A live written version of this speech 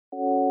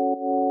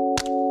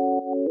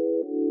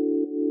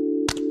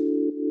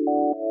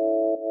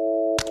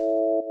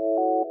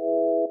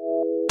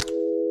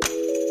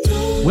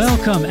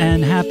Welcome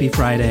and happy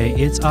Friday.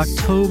 It's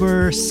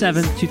October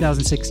 7th,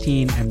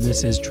 2016, and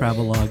this is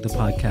Travelogue, the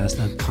podcast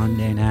of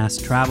Condé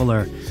Nast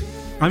Traveler.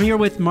 I'm here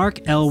with Mark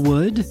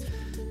Elwood,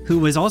 who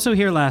was also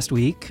here last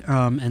week,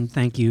 and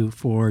thank you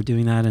for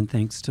doing that, and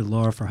thanks to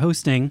Laura for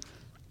hosting.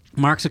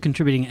 Mark's a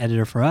contributing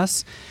editor for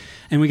us,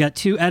 and we got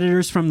two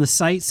editors from the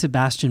site,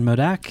 Sebastian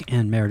Modak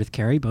and Meredith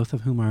Carey, both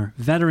of whom are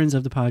veterans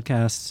of the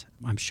podcast.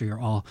 I'm sure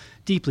you're all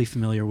deeply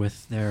familiar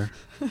with their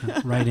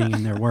writing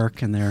and their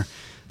work and their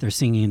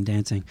singing and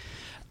dancing.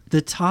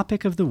 The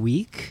topic of the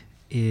week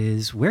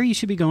is where you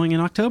should be going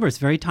in October. It's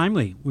very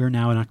timely. We're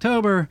now in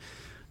October.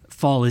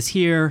 Fall is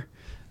here.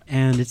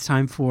 And it's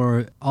time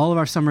for all of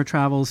our summer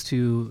travels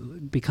to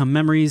become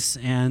memories.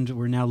 And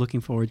we're now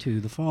looking forward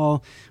to the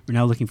fall. We're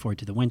now looking forward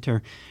to the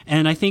winter.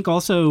 And I think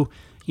also,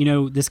 you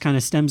know, this kind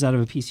of stems out of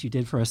a piece you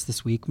did for us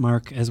this week,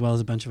 Mark, as well as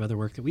a bunch of other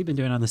work that we've been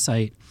doing on the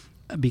site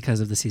because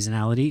of the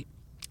seasonality.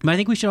 But I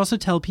think we should also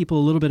tell people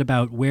a little bit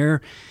about where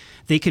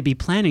they could be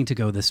planning to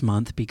go this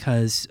month,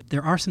 because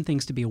there are some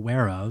things to be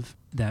aware of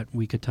that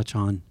we could touch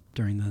on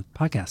during the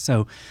podcast.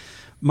 So,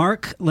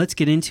 Mark, let's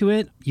get into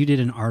it. You did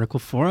an article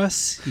for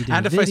us. You did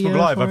and a Facebook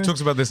Live. I've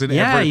talked about this in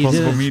every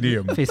possible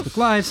medium. Facebook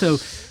Live. So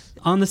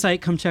on the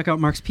site, come check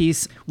out Mark's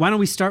piece. Why don't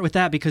we start with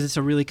that, because it's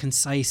a really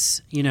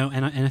concise, you know,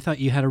 and I thought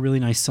you had a really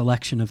nice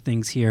selection of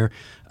things here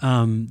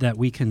that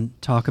we can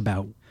talk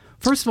about.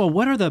 First of all,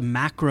 what are the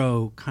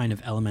macro kind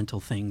of elemental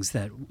things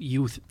that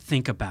you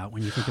think about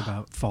when you think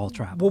about fall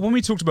travel? Well, when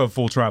we talked about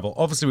fall travel,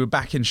 obviously we're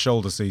back in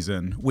shoulder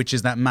season, which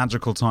is that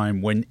magical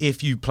time when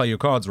if you play your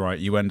cards right,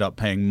 you end up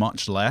paying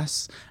much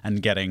less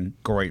and getting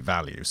great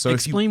value. So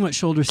explain what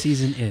shoulder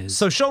season is.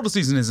 So shoulder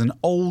season is an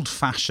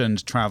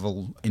old-fashioned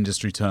travel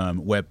industry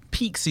term where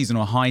peak season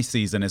or high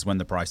season is when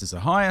the prices are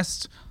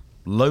highest.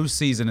 Low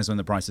season is when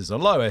the prices are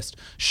lowest.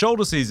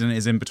 Shoulder season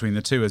is in between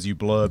the two as you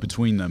blur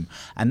between them.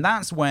 And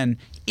that's when,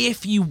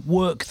 if you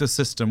work the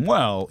system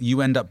well, you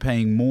end up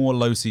paying more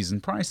low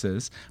season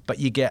prices, but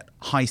you get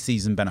high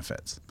season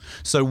benefits.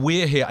 So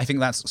we're here, I think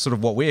that's sort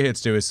of what we're here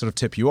to do, is sort of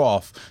tip you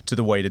off to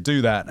the way to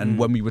do that. And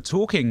when we were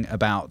talking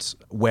about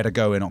where to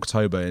go in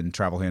October in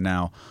Travel Here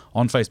Now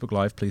on Facebook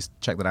Live, please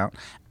check that out,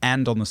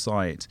 and on the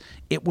site,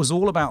 it was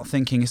all about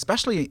thinking,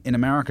 especially in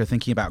America,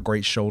 thinking about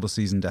great shoulder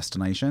season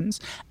destinations,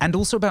 and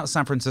also about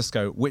San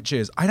Francisco, which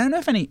is, I don't know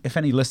if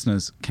any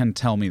listeners can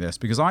tell me this,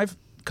 because I've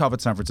covered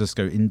San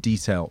Francisco in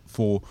detail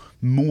for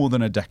more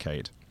than a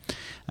decade.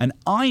 And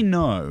I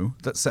know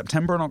that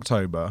September and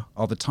October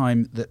are the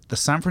time that the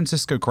San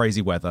Francisco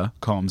crazy weather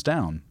calms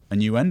down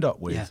and you end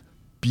up with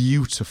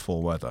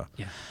beautiful weather.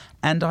 Yeah.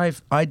 And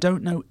I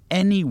don't know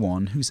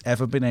anyone who's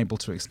ever been able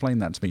to explain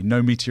that to me.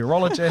 No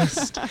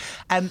meteorologist.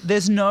 And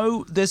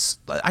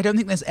I don't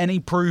think there's any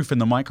proof in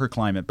the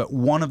microclimate, but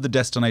one of the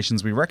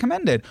destinations we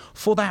recommended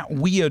for that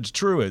weird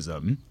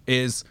truism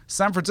is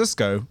San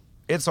Francisco.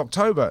 It's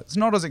October. It's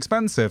not as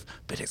expensive,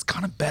 but it's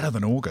kind of better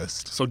than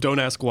August. So don't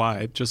ask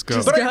why. Just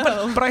go.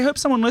 But I hope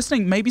someone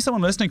listening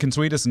can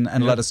tweet us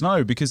and let us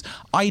know, because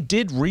I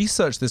did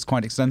research this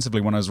quite extensively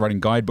when I was writing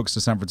guidebooks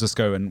to San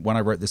Francisco and when I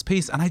wrote this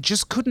piece, and I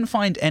just couldn't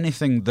find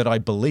anything that I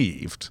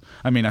believed.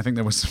 I mean, I think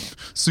there was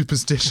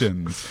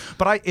superstitions.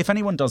 But if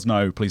anyone does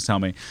know, please tell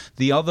me.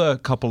 The other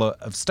couple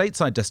of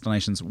stateside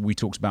destinations we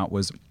talked about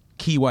was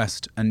Key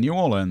West and New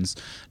Orleans.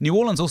 New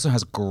Orleans also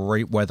has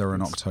great weather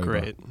in October.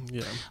 Great,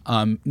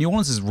 yeah. New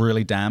Orleans is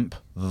really damp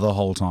the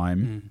whole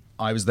time.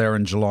 I was there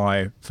in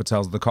July for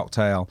Tales of the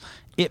Cocktail.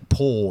 It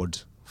poured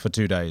for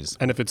 2 days.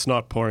 And if it's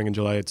not pouring in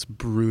July, it's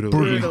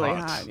brutally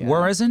hot. Yeah.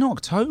 Whereas in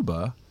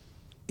October,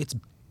 it's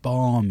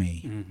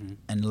balmy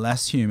and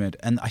less humid,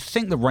 and I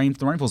think the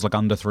rainfall's like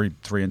under 3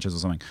 inches or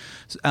something,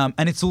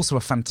 and it's also a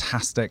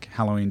fantastic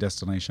Halloween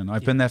destination.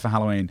 I've been there for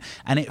Halloween,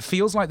 and it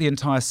feels like the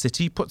entire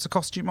city puts a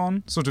costume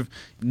on. Sort of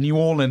New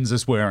Orleans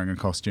is wearing a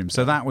costume,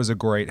 so that was a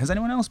great. Has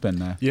anyone else been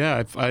there?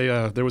 Yeah,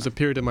 there was a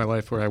period in my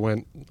life where I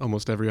went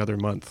almost every other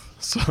month.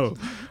 So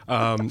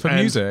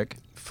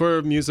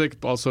for music,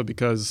 also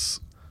because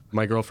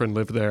my girlfriend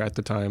lived there at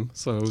the time,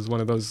 so it was one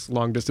of those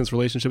long-distance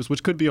relationships,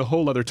 which could be a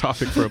whole other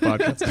topic for a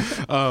podcast.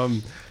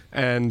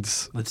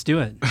 And let's do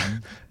it.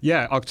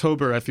 Yeah,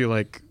 October, I feel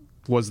like,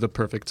 was the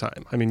perfect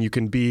time. I mean, you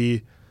can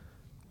be...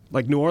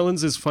 Like, New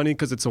Orleans is funny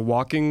because it's a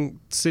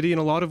walking city in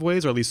a lot of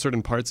ways, or at least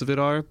certain parts of it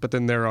are, but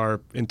then there are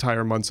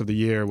entire months of the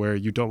year where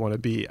you don't want to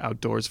be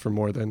outdoors for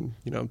more than,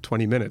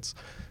 20 minutes.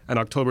 And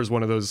October is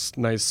one of those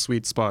nice,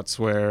 sweet spots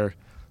where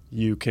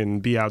you can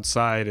be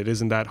outside. It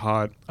isn't that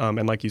hot.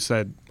 And like you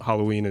said,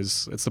 Halloween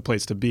it's the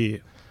place to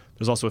be.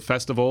 There's also a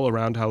festival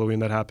around Halloween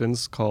that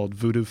happens called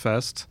Voodoo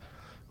Fest,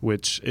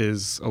 which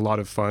is a lot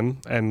of fun.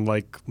 And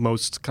like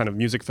most kind of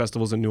music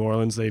festivals in New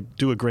Orleans, they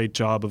do a great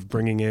job of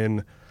bringing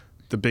in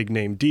the big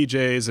name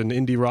DJs and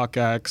indie rock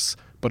acts,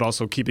 but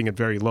also keeping it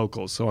very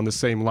local. So on the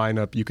same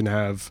lineup, you can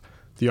have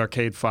the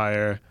Arcade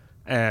Fire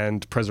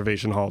and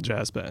Preservation Hall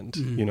Jazz Band,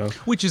 you know?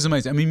 Which is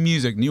amazing. I mean,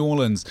 music, New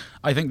Orleans,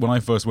 I think when I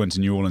first went to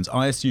New Orleans,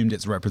 I assumed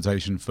its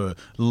reputation for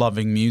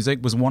loving music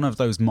was one of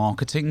those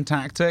marketing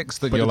tactics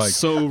that But you're it's like,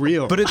 so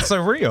real. but it's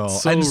so real.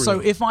 So and so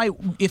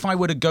real. if I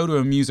were to go to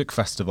a music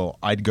festival,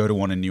 I'd go to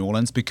one in New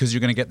Orleans because you're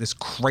going to get this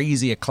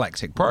crazy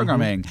eclectic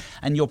programming,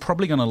 and you're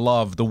probably going to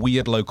love the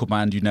weird local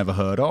band you never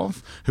heard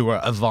of, who are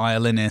a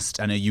violinist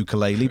and a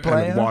ukulele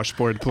player. And a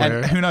washboard player.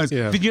 And who knows?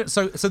 Yeah. But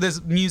so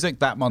there's music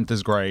that month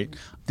is great.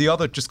 The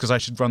other, just because I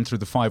should run through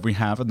the 5 we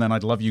have, and then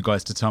I'd love you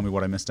guys to tell me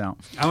what I missed out.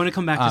 I want to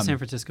come back to San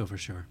Francisco for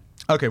sure.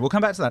 Okay, we'll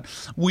come back to that.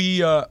 We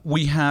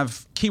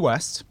have Key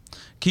West.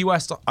 Key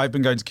West, I've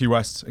been going to Key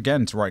West,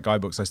 again, to write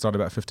guidebooks. I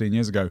started about 15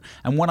 years ago.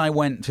 And when I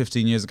went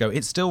 15 years ago,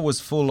 it still was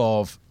full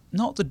of,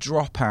 not the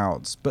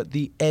dropouts, but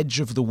the edge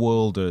of the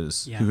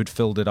worlders who had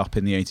filled it up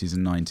in the 80s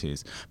and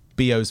 90s.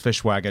 B.O.'s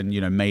Fish Wagon,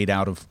 made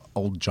out of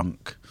old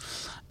junk.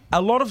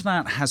 A lot of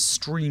that has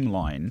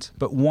streamlined,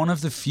 but one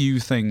of the few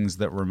things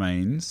that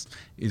remains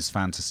is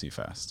Fantasy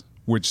Fest,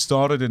 which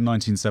started in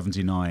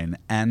 1979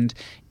 and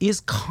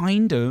is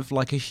kind of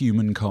like a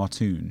human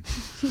cartoon.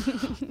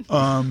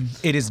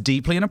 It is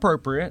deeply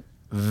inappropriate,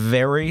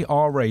 very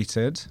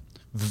R-rated,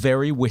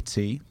 very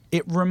witty.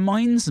 It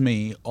reminds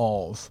me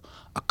of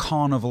a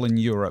carnival in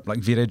Europe, like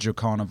Viareggio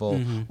Carnival,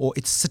 or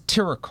it's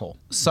satirical.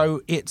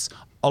 So it's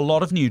a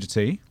lot of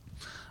nudity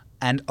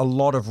and a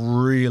lot of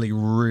really,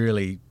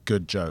 really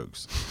good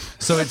jokes.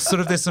 So it's sort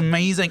of this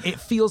amazing,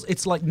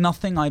 it's like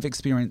nothing I've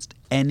experienced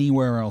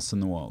anywhere else in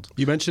the world.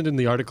 You mentioned in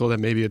the article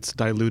that maybe it's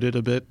diluted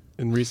a bit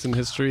in recent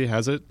history.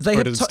 Has it?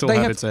 Or does it still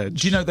have its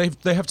edge? Do you know,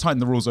 they have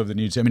tightened the rules over the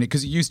nudity. I mean,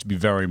 because it used to be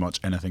very much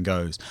anything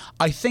goes.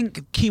 I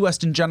think Key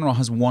West in general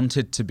has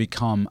wanted to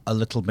become a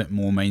little bit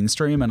more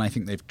mainstream, and I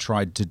think they've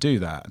tried to do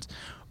that.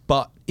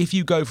 But if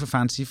you go for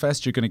Fantasy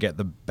Fest, you're going to get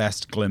the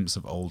best glimpse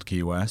of old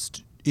Key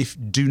West.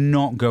 Do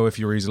not go if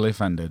you're easily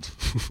offended.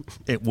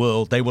 They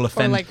will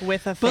offend. Or like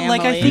with a family. But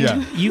like I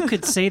think you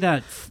could say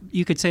that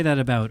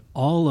about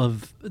all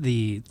of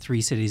the 3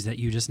 cities that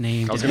you just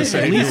named. I was going to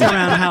say at least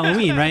around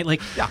Halloween, right?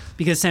 Like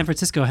because San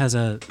Francisco has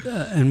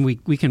and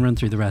we can run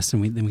through the rest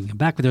and then we can come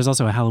back. But there's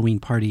also a Halloween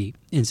party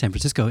in San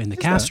Francisco in the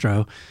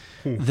Castro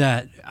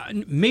that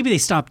maybe they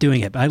stopped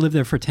doing it. But I lived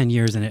there for 10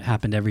 years and it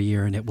happened every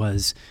year, and it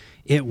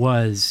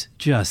was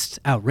just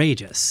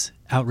outrageous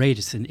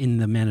in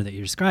the manner that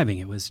you're describing.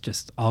 It was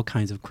just all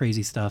kinds of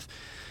crazy stuff,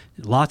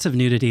 lots of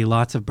nudity,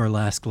 lots of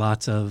burlesque,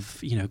 lots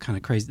of kind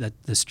of crazy, that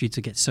the streets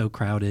would get so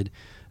crowded.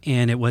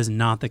 And it was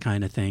not the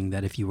kind of thing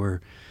that if you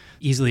were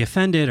easily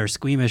offended or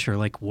squeamish or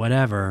like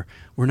whatever,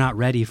 we're not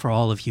ready for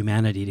all of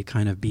humanity to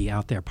kind of be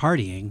out there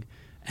partying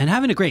and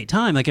having a great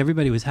time. Like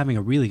everybody was having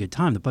a really good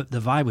time. The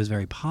vibe was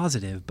very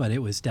positive, but it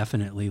was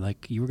definitely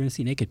like you were going to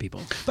see naked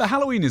people. But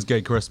Halloween is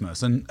gay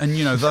Christmas, and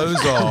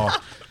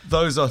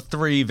those are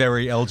 3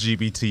 very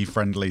LGBT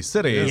friendly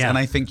cities, and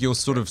I think you're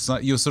sort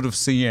of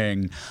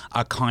seeing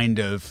a kind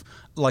of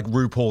like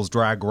RuPaul's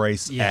Drag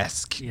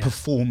Race-esque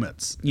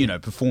performance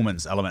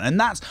element.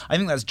 And I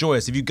think that's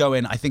joyous. If you go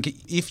in, I think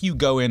if you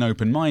go in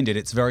open-minded,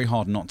 it's very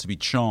hard not to be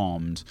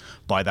charmed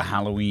by the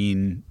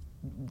Halloween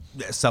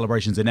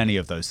celebrations in any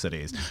of those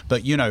cities.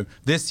 But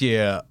this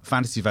year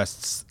Fantasy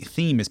Fest's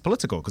theme is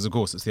political because of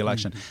course it's the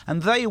election,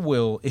 and they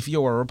will, if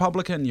you're a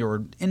Republican, you're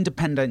an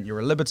independent, you're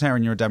a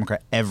libertarian, you're a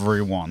Democrat,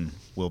 everyone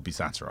will be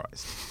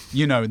satirized.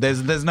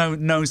 There's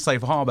no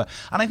safe harbor,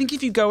 and I think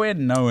if you go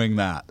in knowing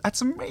that,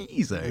 that's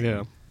amazing.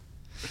 Yeah.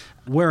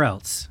 Where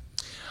else?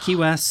 Key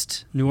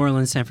West, New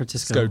Orleans, San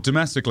Francisco. So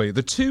domestically,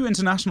 the 2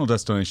 international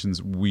destinations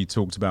we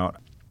talked about,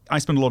 I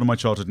spent a lot of my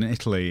childhood in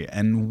Italy,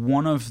 and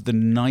one of the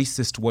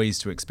nicest ways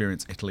to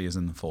experience Italy is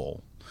in the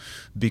fall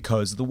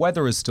because the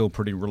weather is still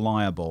pretty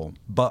reliable,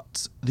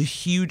 but the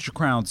huge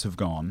crowds have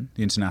gone,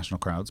 the international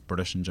crowds,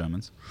 British and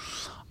Germans.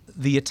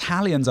 The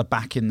Italians are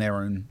back in their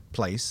own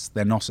place.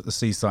 They're not at the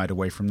seaside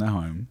away from their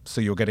home,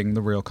 so you're getting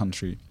the real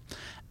country.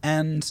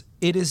 And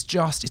it's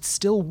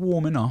still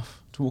warm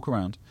enough to walk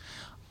around.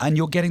 And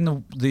you're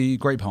getting the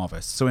grape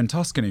harvest. So in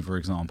Tuscany, for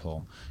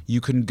example, you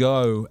can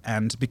go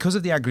and because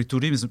of the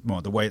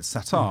agriturismo, the way it's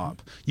set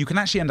up, you can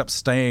actually end up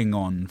staying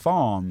on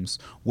farms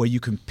where you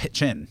can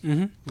pitch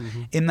in.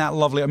 In that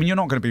lovely. I mean, you're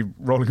not going to be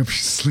rolling up your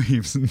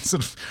sleeves and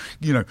sort of,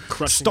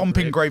 Crushing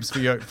stomping grapes for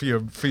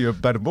your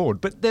bed and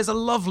board. But there's a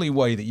lovely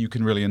way that you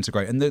can really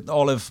integrate, and the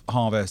olive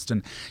harvest,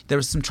 and there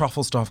is some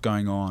truffle stuff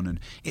going on, and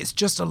it's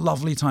just a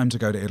lovely time to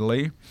go to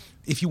Italy.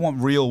 If you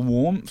want real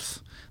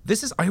warmth.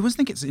 I always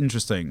think it's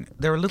interesting.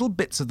 There are little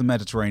bits of the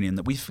Mediterranean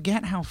that we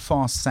forget how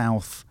far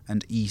south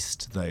and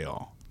east they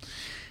are.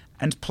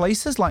 And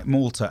places like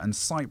Malta and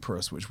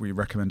Cyprus, which we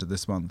recommended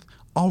this month,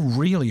 are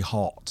really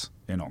hot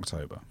in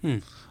October.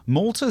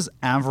 Malta's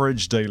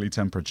average daily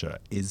temperature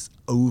is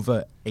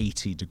over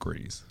 80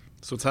 degrees.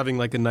 So it's having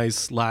like a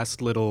nice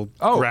last little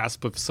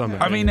grasp of summer.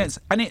 I mean,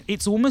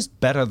 it's almost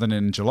better than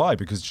in July,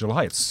 because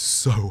July it's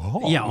so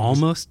hot. Yeah,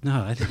 almost.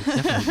 No, I think it's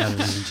definitely better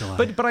than in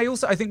July. But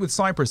I think with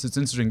Cyprus it's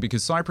interesting,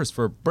 because Cyprus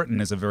for Britain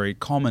is a very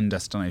common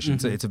destination.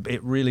 Mm-hmm.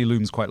 It really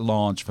looms quite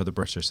large for the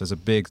British. There's a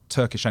big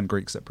Turkish and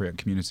Greek Cypriot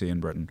community in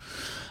Britain,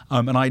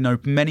 and I know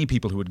many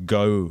people who would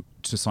go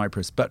to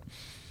Cyprus, but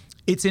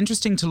it's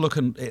interesting to look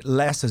at it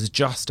less as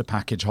just a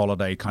package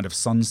holiday kind of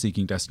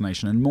sun-seeking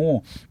destination, and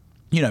more,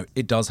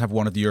 it does have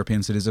one of the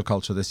European cities of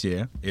culture this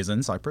year, is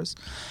in Cyprus.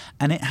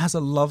 And it has a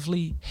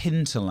lovely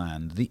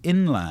hinterland. The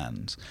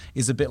inland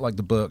is a bit like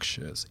the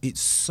Berkshires. It's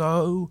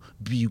so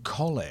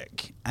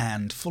bucolic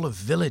and full of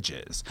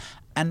villages,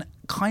 and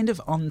kind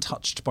of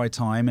untouched by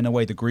time in a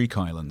way the Greek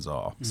islands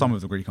are. Some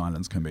of the Greek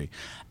islands can be.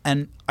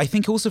 And I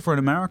think also for an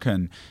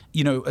American,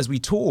 as we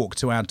talk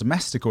to our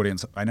domestic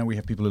audience, I know we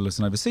have people who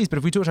listen overseas, but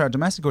if we talk to our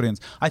domestic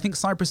audience, I think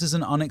Cyprus is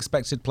an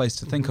unexpected place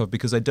to think of,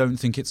 because I don't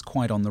think it's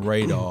quite on the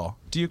radar.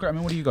 Do you agree? I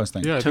mean, what do you guys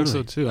think? Yeah, I think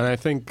so too. And I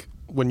think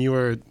when you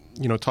were,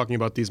 talking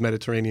about these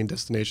Mediterranean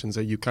destinations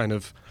that you kind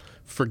of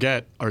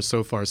forget are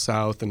so far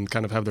south and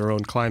kind of have their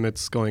own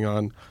climates going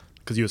on,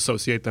 because you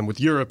associate them with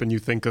Europe and you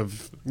think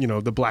of,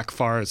 the Black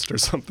Forest or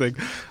something.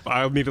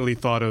 I immediately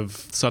thought of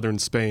southern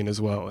Spain as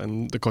well,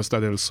 and the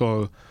Costa del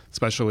Sol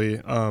especially.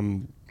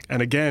 And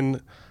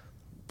again,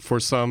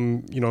 for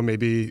some,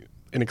 maybe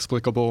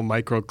inexplicable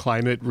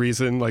microclimate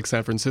reason like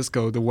San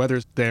Francisco, the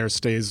weather there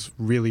stays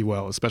really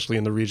well, especially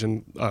in the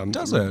region.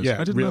 Does it?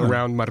 Yeah,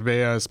 around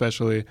Marbella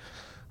especially.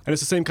 And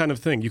it's the same kind of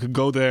thing. You could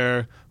go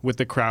there with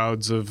the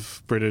crowds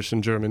of British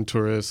and German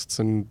tourists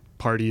and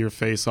party your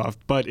face off.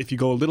 But if you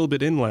go a little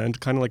bit inland,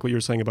 kind of like what you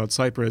were saying about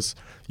Cyprus,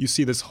 you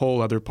see this whole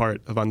other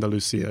part of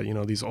Andalusia,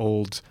 these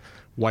old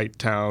white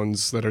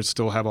towns that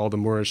still have all the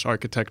Moorish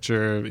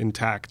architecture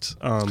intact.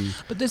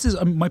 But this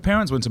is, my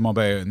parents went to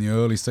Marbella in the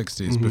early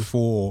 60s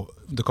before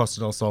the Costa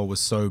del Sol was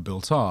so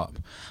built up.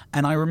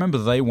 And I remember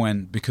they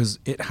went because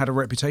it had a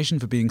reputation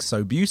for being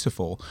so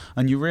beautiful.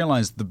 And you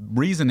realize the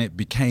reason it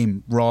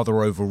became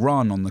rather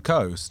overrun on the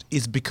coast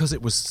is because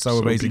it was so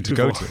amazing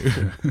beautiful. To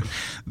go to.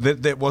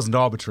 that it wasn't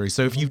arbitrary.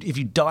 So if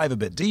you dive a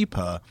bit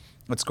deeper,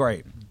 that's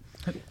great.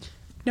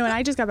 No, and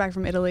I just got back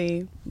from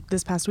Italy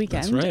this past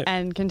weekend,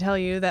 and can tell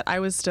you that I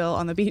was still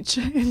on the beach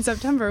in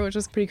September, which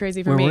was pretty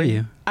crazy for me. Where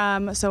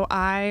were you? So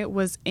I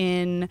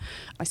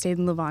stayed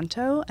in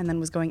Levanto, and then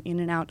was going in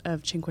and out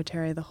of Cinque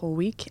Terre the whole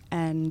week,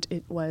 and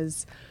it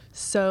was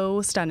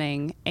so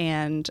stunning.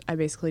 And I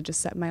basically just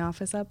set my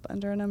office up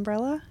under an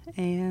umbrella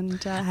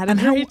and had a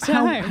great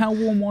time. How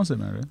warm was it,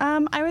 Mary?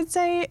 I would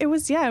say it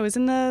was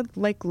in the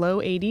low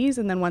 80s,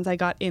 and then once I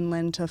got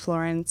inland to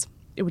Florence,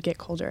 it would get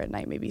colder at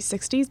night, maybe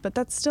 60s, but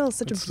that's still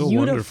such a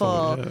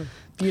beautiful.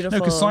 No,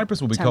 because Cyprus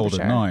will be cold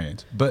at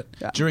night, but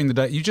during the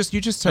day you just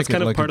take that's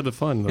kind of part of the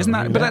fun, though. Isn't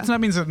that? But that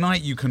means at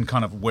night you can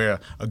kind of wear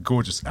a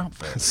gorgeous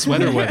outfit.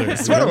 Sweater weather.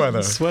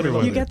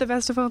 You get the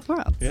best of both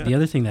worlds. Yeah. The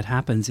other thing that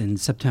happens in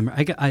September,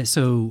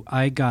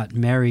 I got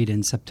married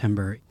in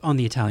September on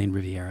the Italian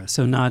Riviera,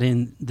 so not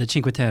in the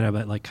Cinque Terre,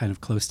 but kind of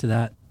close to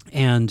that.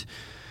 And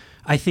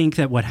I think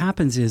that what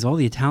happens is all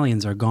the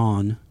Italians are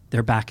gone.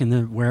 They're back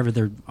in wherever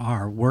they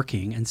are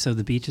working, and so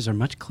the beaches are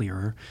much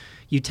clearer.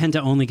 You tend to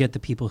only get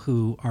the people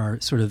who are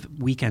sort of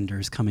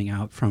weekenders coming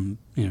out from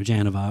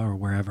Genova or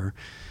wherever.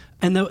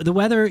 And the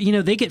weather,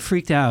 they get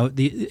freaked out.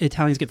 The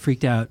Italians get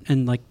freaked out,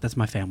 and that's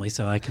my family,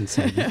 so I can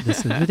say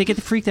this. But they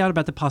get freaked out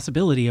about the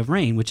possibility of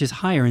rain, which is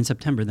higher in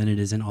September than it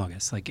is in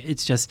August.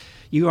 It's just,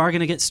 you are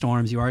going to get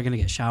storms, you are going to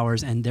get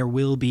showers, and there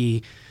will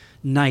be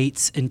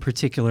nights in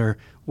particular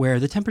where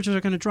the temperatures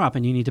are going to drop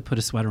and you need to put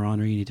a sweater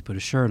on or you need to put a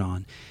shirt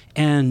on.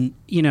 And,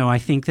 I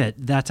think that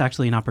that's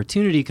actually an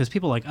opportunity because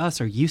people like us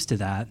are used to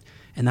that,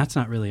 and that's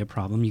not really a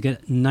problem. You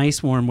get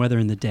nice warm weather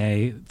in the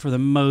day. For the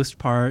most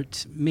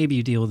part, maybe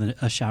you deal with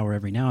a shower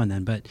every now and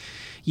then, but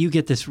you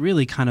get this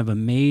really kind of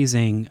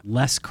amazing,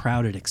 less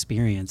crowded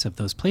experience of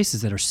those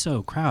places that are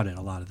so crowded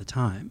a lot of the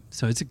time.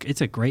 So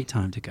it's a great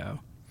time to go.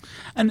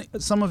 And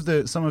some of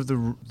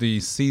the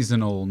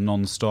seasonal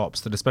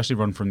non-stops that especially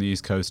run from the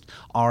East Coast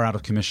are out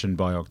of commission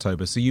by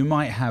October. So you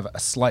might have a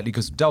slightly,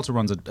 because Delta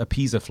runs a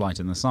Pisa flight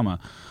in the summer.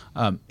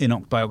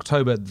 By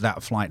October,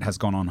 that flight has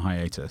gone on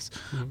hiatus.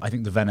 I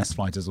think the Venice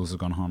flight has also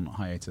gone on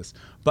hiatus.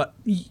 But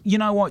you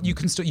know what? You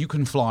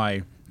can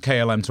fly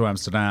KLM to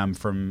Amsterdam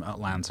from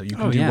Atlanta. You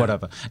can do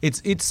whatever.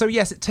 It's so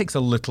yes, it takes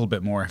a little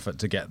bit more effort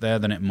to get there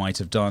than it might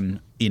have done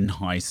in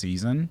high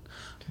season.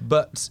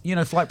 But,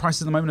 flight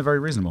prices at the moment are very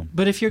reasonable.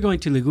 But if you're going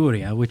to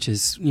Liguria, which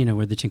is,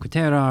 where the Cinque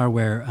Terre are,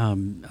 where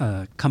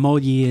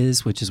Camogli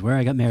is, which is where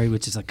I got married,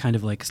 which is kind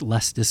of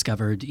less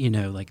discovered,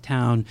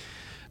 town,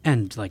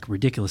 and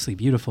ridiculously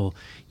beautiful,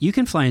 you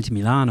can fly into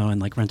Milano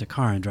and rent a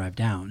car and drive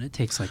down. It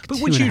takes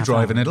But would you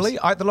drive in Italy?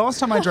 The last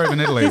time I drove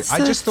in Italy, it's I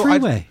just thought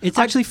freeway. It's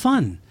actually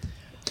fun.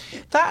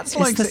 That's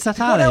like the what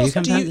statale. else You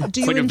come do you down- do It's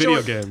you like a enjoy?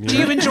 video game, Do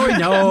you enjoy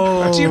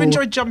No. Do you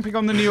enjoy jumping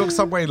on the New York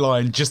subway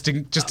line just to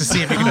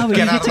see if you Oh, can but get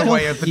you out get of to the go-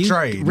 way of the you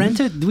train?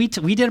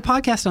 We did a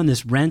podcast on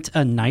this. Rent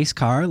a nice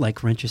car,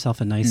 like rent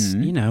yourself a nice,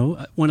 Mm-hmm. you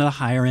know, one of the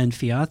higher end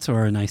Fiats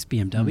or a nice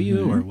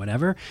BMW or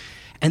whatever,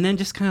 and then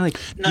just kind of like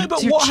No, but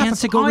it's your what chance happens?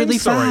 to go I'm really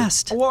sorry.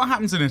 fast. What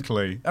happens in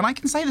Italy? And I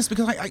can say this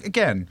because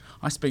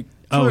I speak.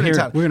 Oh, fluent here,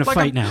 Italian. we're gonna Like,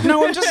 fight now.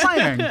 No, I'm just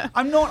saying.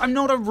 I'm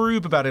not a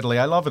rube about Italy.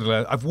 I love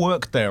Italy. I've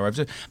worked there.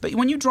 But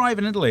when you drive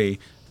in Italy,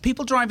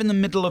 people drive in the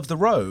middle of the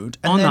road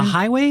and On the then-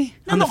 highway?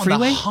 No, On the not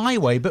freeway? on the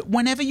highway, but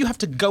whenever you have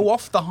to go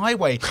off the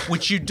highway,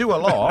 which you do a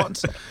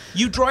lot,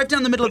 you drive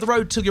down the middle of the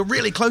road till you're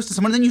really close to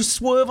someone, and then you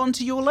swerve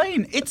onto your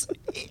lane. It's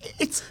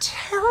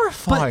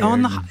terrifying. But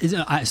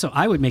on so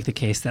I would make the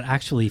case that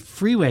actually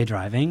freeway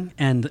driving,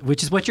 and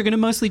which is what you're going to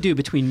mostly do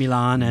between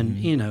Milan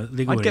and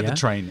Liguria. I'd get the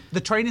train.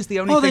 The train is the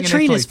only Oh, thing the in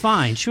train Italy. is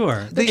fine,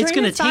 sure. The It's train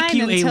going to is take fine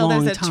you a until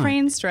long there's time. a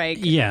train strike,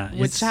 Yeah,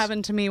 which it's-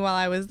 happened to me while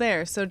I was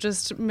there. So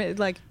just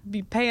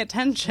pay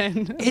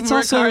attention, It's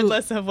also-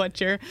 regardless of what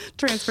your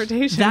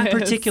transportation That is.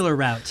 particular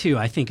route too,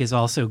 I think, is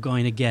also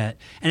going to get,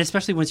 and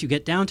especially once you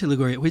get down to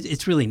Liguria,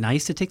 it's really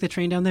nice to take the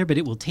train down there, but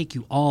it will take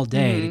you all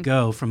day to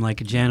go from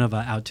like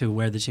Genova out to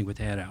where the Cinque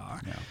Terre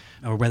are,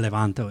 or where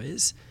Levanto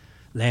is.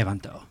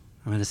 Levanto.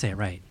 I'm going to say it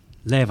right.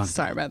 Levanto.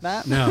 Sorry about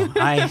that. No,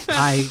 I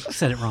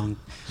said it wrong.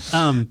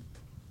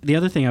 The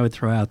other thing I would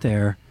throw out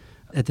there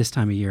at this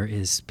time of year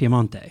is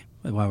Piemonte.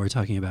 While we're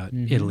talking about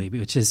Italy,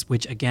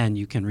 which again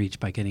you can reach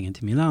by getting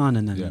into Milan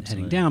and then Yeah, heading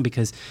absolutely. down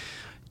because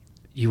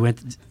you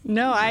went.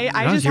 No, I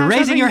No, just you're have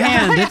raising your something-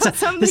 hand. I It's have a-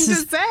 something this to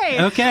is-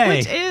 say. okay.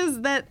 Which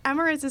is that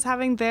Emirates is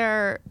having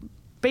their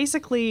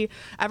basically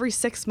every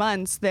 6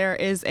 months there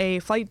is a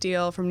flight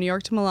deal from New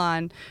York to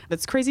Milan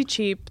that's crazy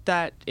cheap.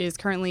 That is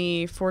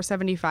currently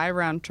 $475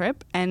 round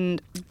trip,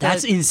 and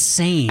That's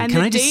insane. And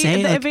Can the I just say,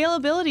 the like,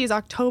 availability is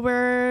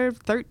October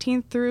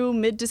 13th through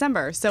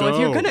mid-December. So if Go.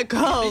 you're gonna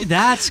go,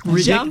 that's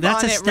ridiculous. jump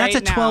That's on a it right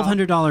now.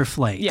 $1,200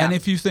 flight. Yeah. And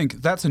if you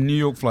think that's a New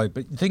York flight,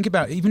 but think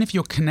about even if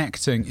you're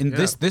connecting in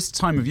this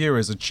time of year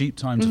is a cheap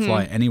time to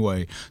fly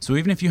anyway. So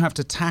even if you have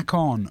to tack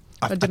on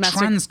a domestic-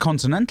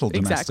 transcontinental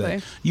domestic,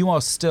 Exactly. you are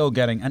still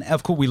getting. And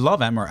of course, we love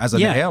Emirates as an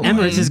Yeah, airline.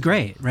 Emirates is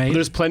great, right?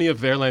 There's plenty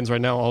of airlines right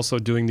now also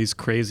doing these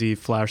crazy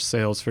flash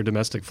sales for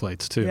domestic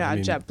flights too. Yeah,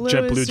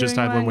 JetBlue is just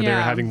doing had one where they were one,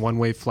 yeah. having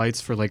one-way flights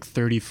for like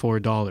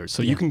 $34.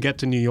 So you can get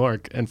to New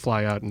York and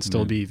fly out and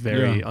still be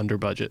very Yeah. under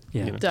budget.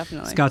 Yeah. you know?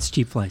 definitely. Scott's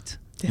cheap flights.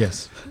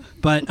 Yes,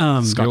 But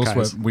Scott we all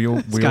Kai's.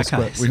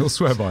 swear. We all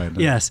swear by it.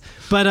 yes,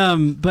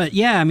 but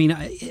yeah, I mean,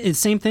 it's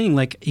same thing.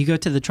 Like you go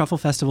to the truffle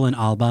festival in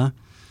Alba.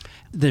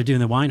 They're doing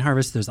the wine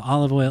harvest. There's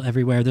olive oil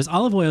everywhere. There's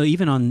olive oil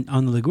even on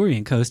the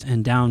Ligurian coast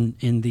and down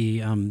in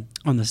the on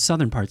the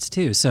southern parts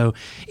too. So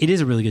it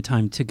is a really good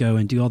time to go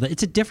and do all that.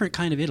 It's a different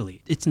kind of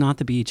Italy. It's not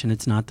the beach and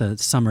it's not the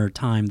summer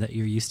time that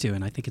you're used to.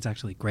 And I think it's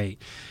actually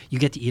great. You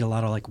get to eat a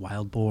lot of like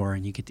wild boar,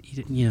 and you get to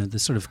eat the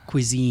sort of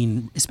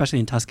cuisine, especially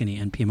in Tuscany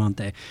and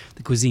Piemonte.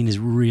 The cuisine is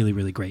really,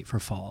 really great for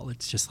fall.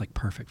 It's just like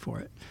perfect for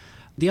it.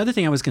 The other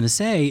thing I was going to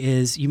say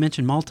is you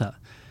mentioned Malta,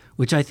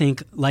 which I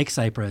think, like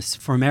Cyprus,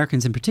 for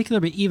Americans in particular,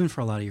 but even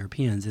for a lot of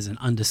Europeans, is an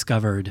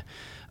undiscovered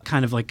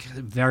kind of like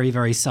very,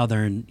 very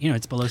southern,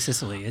 it's below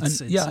Sicily.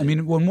 I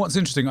mean, what's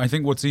interesting, I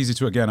think what's easy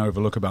to, again,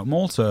 overlook about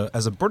Malta,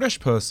 as a British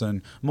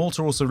person,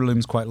 Malta also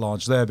looms quite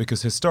large there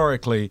because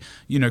historically,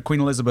 Queen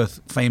Elizabeth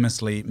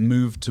famously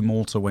moved to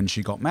Malta when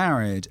she got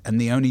married,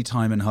 and the only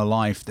time in her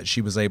life that she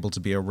was able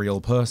to be a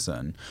real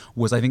person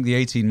was, I think, the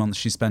 18 months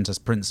she spent as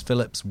Prince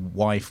Philip's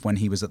wife when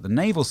he was at the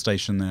naval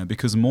station there,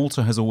 because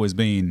Malta has always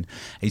been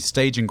a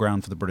staging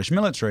ground for the British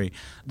military.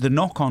 The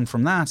knock-on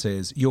from that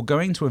is you're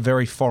going to a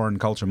very foreign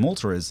culture.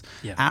 Malta is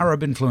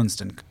Arab influenced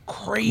and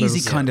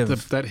crazy kind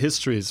of that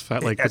history is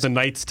fat, like It's- with the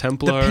Knights the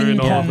Templar ping and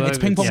all pong. that. It's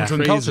ping pong between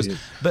crazy. cultures,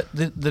 but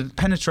the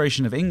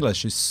penetration of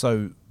English is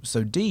so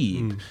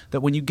deep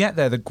that when you get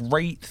there, the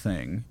great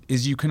thing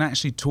is you can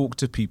actually talk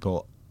to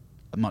people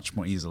much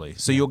more easily.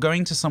 So you're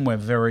going to somewhere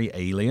very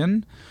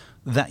alien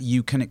that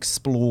you can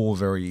explore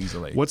very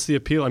easily. What's the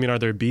appeal? I mean, are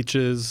there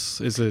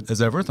beaches? Is it?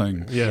 There's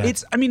everything. Yeah.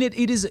 It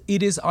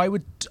is. I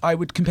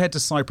would compared to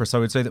Cyprus, I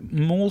would say that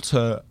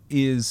Malta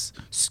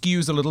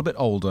skews a little bit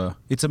older.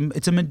 It's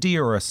a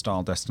Madeira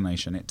style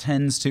destination. It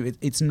tends to.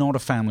 It's not a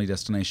family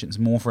destination. It's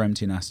more for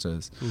empty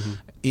nesters. Mm-hmm.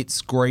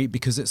 It's great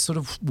because it's sort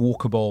of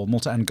walkable.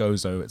 Malta and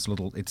Gozo.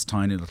 It's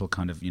tiny little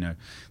kind of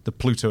the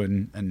Pluto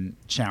and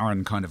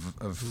Charon kind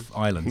of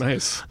island.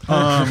 Nice.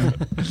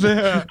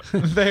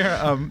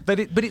 But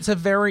it's a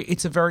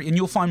very, and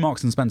you'll find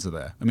Marks and Spencer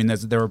there. I mean,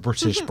 there are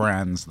British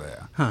brands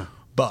there,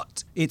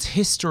 but its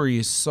history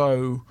is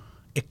so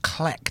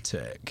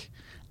eclectic,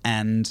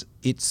 and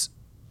it's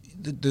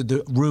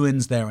the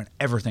ruins there and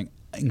everything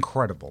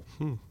incredible.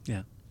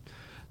 Yeah.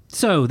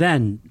 So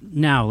then,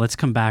 now let's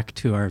come back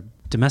to our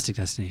domestic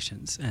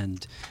destinations.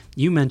 And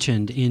you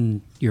mentioned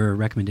in your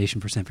recommendation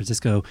for San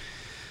Francisco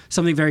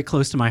something very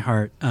close to my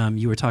heart.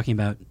 You were talking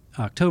about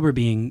October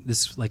being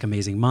this like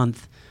amazing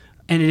month.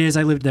 And it is.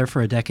 I lived there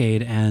for a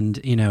decade, and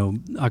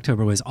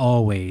October was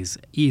always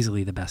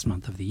easily the best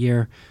month of the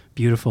year.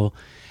 Beautiful.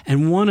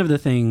 And one of the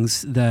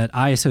things that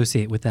I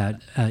associate with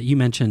that, you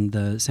mentioned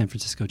the San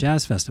Francisco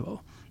Jazz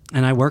Festival,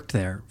 and I worked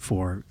there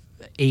for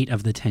 8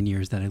 of the 10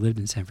 years that I lived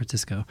in San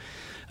Francisco.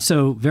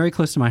 So very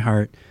close to my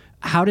heart.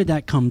 How did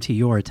that come to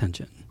your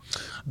attention?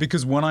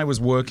 Because when I was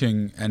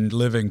working and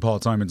living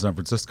part-time in San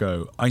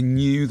Francisco, I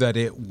knew that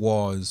it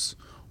was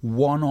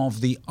one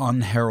of the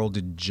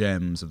unheralded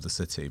gems of the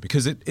city,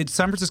 because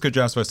San Francisco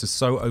Jazz Fest is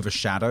so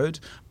overshadowed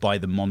by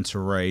the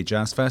Monterey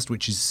Jazz Fest,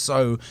 which is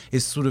sort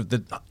of the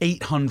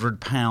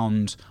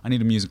 800-pound, I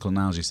need a musical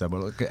analogy, so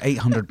like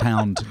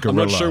 800-pound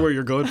gorilla. I'm not sure where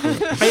you're going for.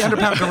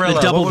 800-pound gorilla. The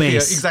double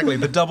bass. Exactly,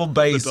 the double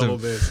bass. The double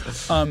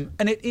bass.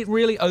 And it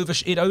really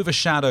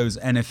overshadows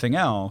anything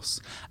else.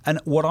 And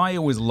what I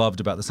always loved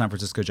about the San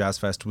Francisco Jazz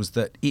Fest was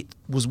that it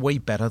was way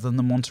better than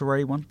the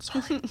Monterey one.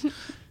 Sorry.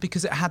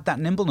 Because it had that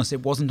nimbleness.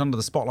 It wasn't under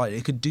the spotlight.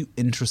 It could do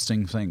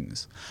interesting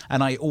things.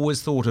 And I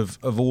always thought of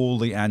all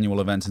the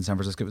annual events in San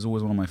Francisco, it was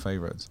always one of my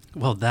favorites.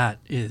 Well, that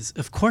is,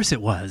 of course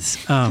it was.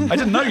 I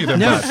didn't know you did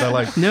that.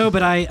 So No,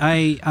 but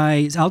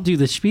I'll do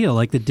the spiel,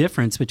 like the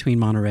difference between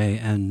Monterey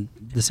and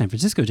the San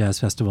Francisco Jazz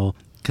Festival,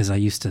 because I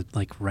used to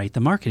write the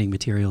marketing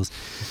materials.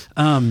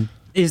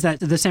 Is that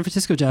the San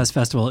Francisco Jazz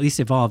Festival at least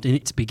evolved in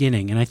its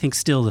beginning, and I think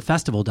still the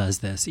festival does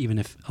this, even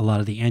if a lot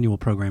of the annual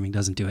programming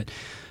doesn't do it,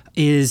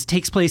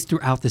 takes place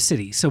throughout the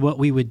city. So what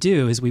we would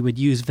do is we would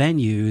use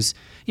venues.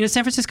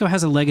 San Francisco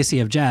has a legacy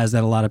of jazz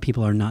that a lot of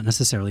people are not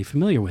necessarily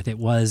familiar with. It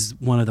was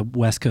one of the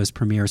West Coast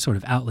premier sort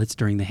of outlets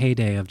during the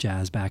heyday of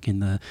jazz back in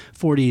the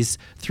 40s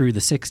through the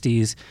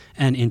 60s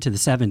and into the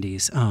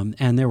 70s.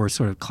 And there were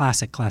sort of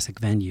classic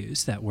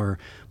venues that were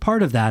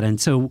part of that.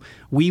 And so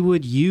we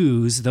would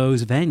use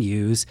those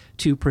venues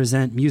to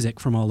present music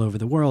from all over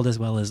the world as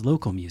well as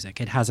local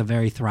music. It has a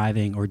very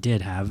thriving, or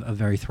did have a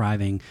very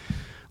thriving,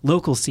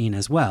 local scene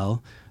as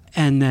well.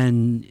 And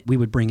then we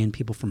would bring in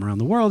people from around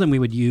the world, and we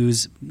would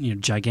use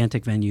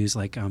gigantic venues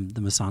like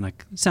the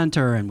Masonic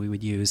Center, and we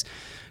would use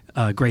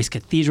Grace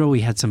Cathedral.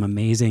 We had some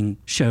amazing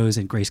shows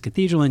in Grace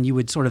Cathedral, and you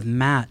would sort of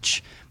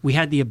match. We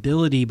had the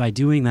ability by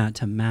doing that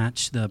to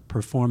match the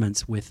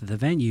performance with the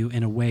venue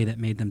in a way that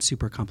made them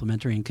super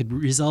complementary and could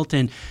result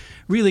in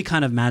really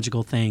kind of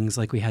magical things,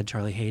 like we had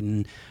Charlie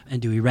Hayden and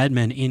Dewey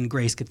Redman in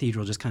Grace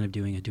Cathedral just kind of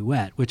doing a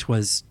duet, which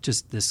was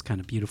just this kind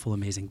of beautiful,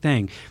 amazing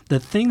thing. The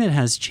thing that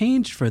has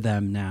changed for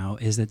them now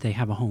is that they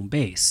have a home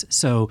base.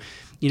 So,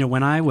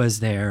 when I was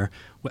there,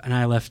 and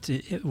I left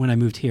when I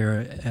moved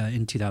here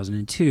in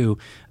 2002,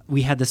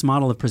 we had this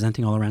model of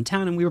presenting all around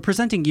town, and we were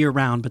presenting year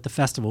round, but the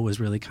festival was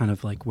really kind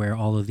of like where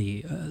all of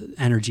the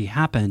energy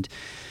happened.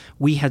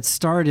 We had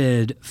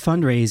started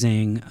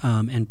fundraising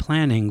and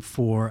planning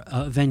for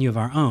a venue of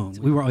our own.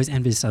 We were always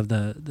envious of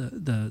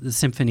the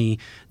symphony,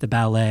 the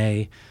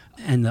ballet,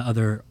 and the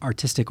other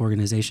artistic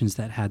organizations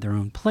that had their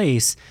own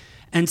place.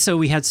 And so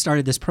we had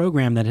started this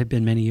program that had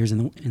been many years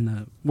in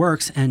the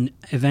works, and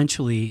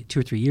eventually 2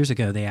 or 3 years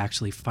ago, they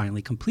actually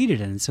finally completed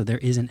it. And so there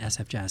is an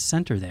SF Jazz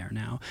Center there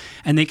now,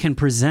 and they can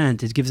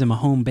present. It gives them a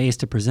home base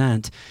to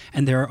present,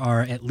 and there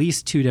are at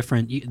least 2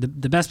 different.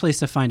 The best place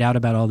to find out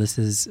about all this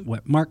is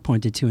what Mark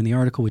pointed to in the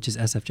article, which is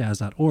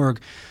sfjazz.org.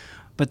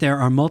 But there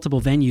are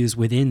multiple venues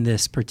within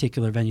this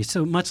particular venue.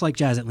 So much like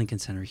Jazz at Lincoln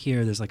Center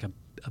here, there's like a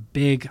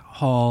big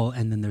hall,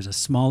 and then there's a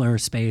smaller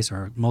space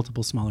or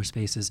multiple smaller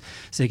spaces,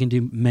 so they can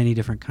do many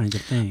different kinds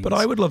of things. But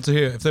I would love to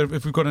hear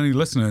if we've got any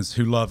listeners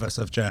who love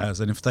SF Jazz,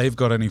 and if they've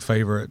got any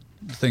favorite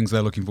things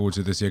they're looking forward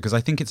to this year, because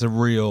I think it's a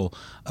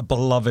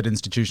beloved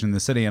institution in the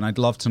city, and I'd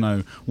love to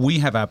know. We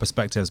have our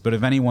perspectives, but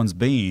if anyone's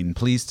been,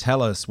 please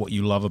tell us what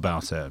you love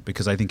about it,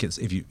 because I think it's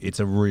a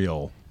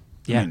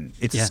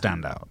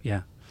standout.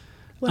 Yeah.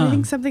 Well, I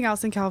think something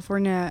else in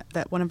California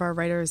that one of our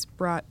writers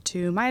brought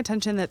to my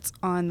attention that's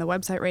on the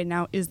website right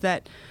now is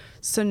that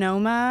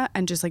Sonoma,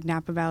 and just like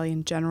Napa Valley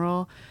in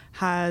general,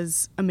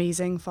 has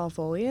amazing fall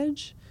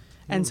foliage.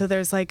 And so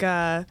there's like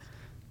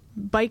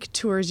bike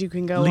tours you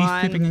can go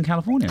on. Leaf peeping in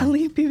California.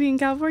 Leaf peeping in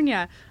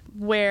California,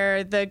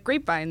 where the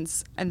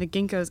grapevines and the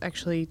ginkgos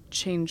actually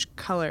change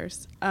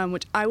colors,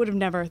 which I would have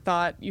never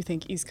thought. You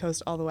think East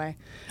Coast all the way.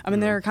 I mean,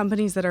 there are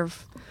companies that are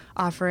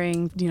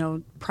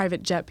offering,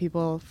 private jet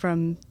people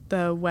from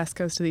the West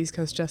Coast to the East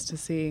Coast just to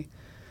see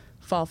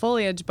fall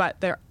foliage, but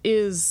there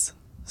is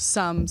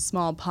some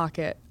small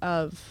pocket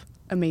of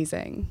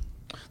amazing.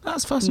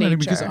 That's fascinating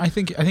nature. Because I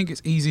think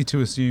it's easy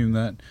to assume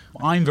that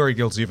I'm very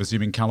guilty of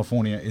assuming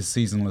California is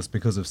seasonless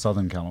because of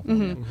Southern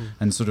California,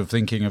 and sort of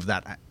thinking of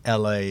that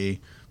LA,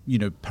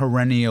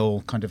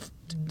 perennial kind of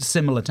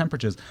similar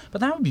temperatures. But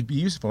that would be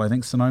beautiful. I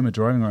think Sonoma,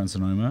 driving around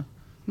Sonoma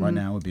right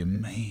now would be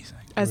amazing.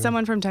 As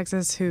someone from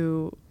Texas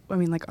who,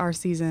 our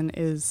season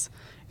is,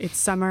 it's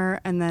summer,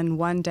 and then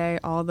one day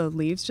all the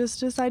leaves just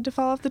decide to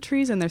fall off the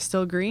trees and they're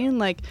still green.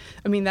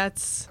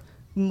 That's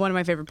one of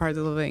my favorite parts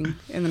of living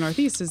in the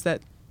Northeast, is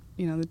that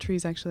the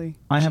trees actually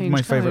I have change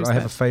my favorite. colors. I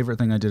have a favorite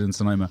thing I did in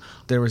Sonoma.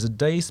 There is a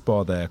day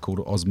spa there called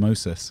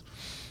Osmosis,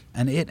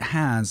 and it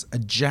has a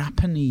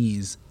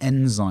Japanese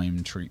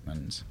enzyme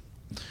treatment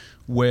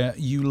where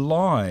you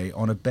lie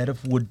on a bed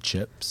of wood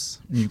chips,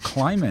 you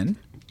climb in,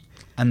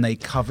 and they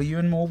cover you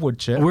in more wood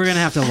chips. We're going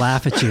to have to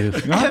laugh at you.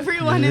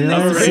 Everyone in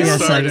Yes, this room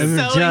yes, is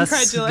I'm so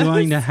just incredulous.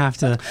 going to have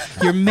to.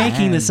 You're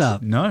making this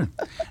up. No.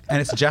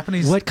 And it's a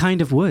Japanese... What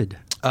kind of wood?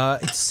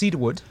 It's cedar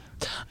wood.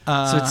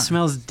 So it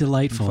smells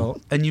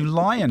delightful. And you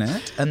lie in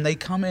it, and they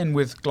come in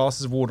with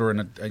glasses of water and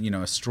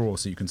a straw,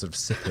 so you can sort of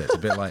sip it. A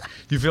bit like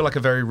you feel like a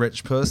very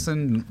rich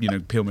person.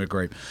 Peel me a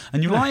grape,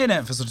 and you lie in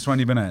it for sort of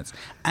 20 minutes,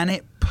 and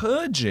it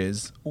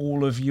purges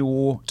all of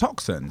your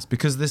toxins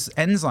because this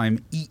enzyme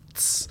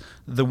eats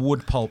the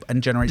wood pulp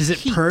and generates. Does it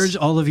heat. purge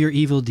all of your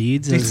evil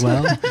deeds as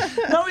well?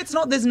 No, it's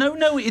not. There's no.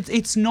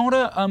 It's not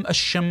a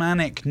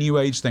shamanic New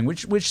Age thing,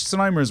 which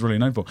Sonoma is really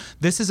known for.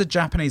 This is a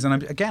Japanese, and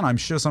I'm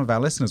sure some of our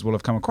listeners will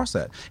have come across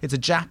it. It's a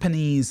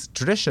Japanese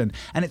tradition,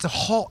 and it's a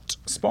hot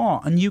spa,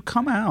 and you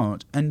come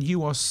out, and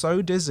you are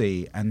so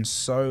dizzy, and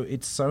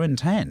it's so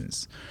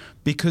intense,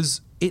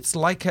 because it's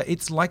like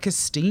a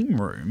steam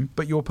room,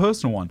 but your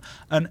personal one.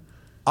 And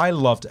I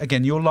loved.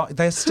 Again,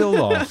 they're still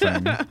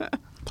laughing.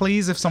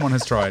 Please, if someone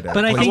has tried it,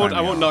 But I please think- let me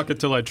I won't know. knock it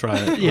till I try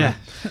it. Yeah.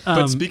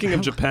 But speaking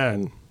of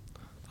Japan,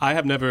 I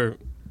have never,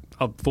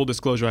 full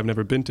disclosure, I've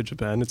never been to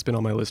Japan. It's been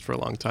on my list for a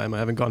long time. I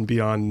haven't gone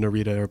beyond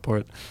Narita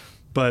Airport.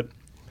 But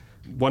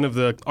one of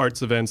the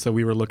arts events that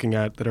we were looking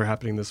at that are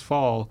happening this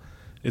fall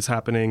is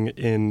happening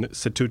in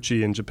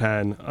Setouchi in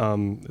Japan.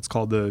 It's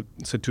called the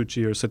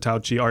Setouchi or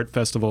Setouchi Art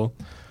Festival.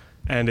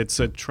 And it's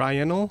a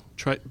triennial.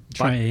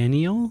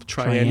 Triennial?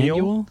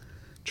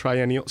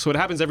 Triennial. So it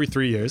happens every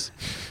 3 years.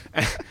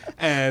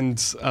 And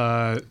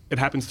it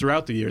happens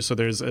throughout the year. So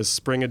there's a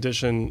spring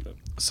edition,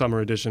 summer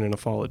edition, and a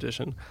fall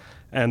edition.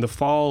 And the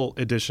fall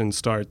edition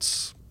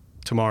starts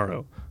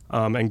tomorrow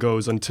and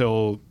goes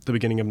until the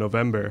beginning of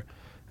November.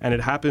 And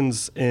it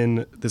happens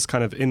in this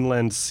kind of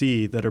inland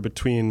sea that are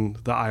between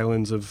the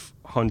islands of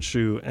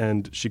Honshu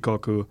and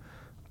Shikoku.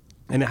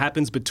 And it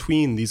happens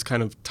between these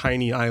kind of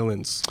tiny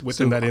islands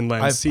within that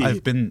inland sea.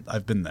 I've been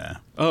there.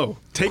 Oh,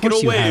 take Of it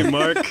course you away, have.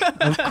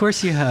 Mark. Of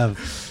course you have.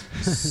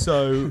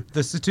 So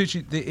the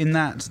Setouchi,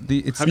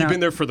 it's Have now, you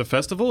been there for the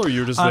festival, or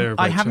you're just there? I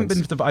by haven't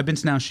chance? been. I've been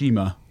to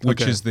Naoshima,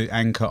 which Okay. is the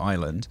anchor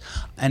island,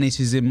 and it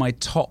is in my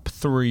top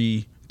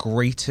 3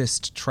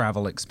 greatest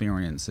travel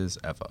experiences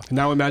ever.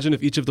 Now imagine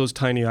if each of those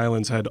tiny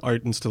islands had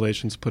art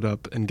installations put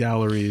up and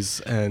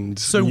galleries and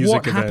So music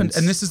what happened? events.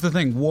 And this is the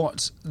thing.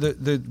 What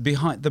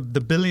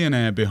the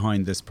billionaire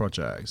behind this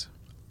project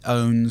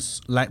owns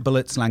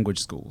Berlitz language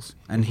schools,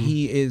 and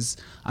he is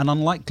an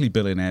unlikely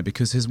billionaire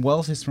because his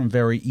wealth is from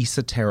very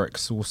esoteric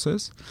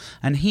sources,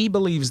 and he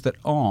believes that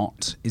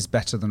art is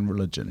better than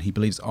religion. He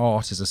believes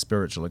art is a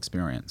spiritual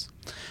experience,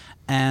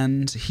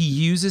 and he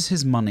uses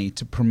his money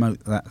to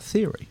promote that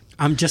theory.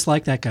 I'm just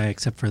like that guy,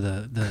 except for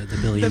the The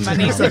billions.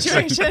 money of dollars.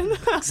 situation.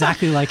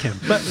 Exactly like him.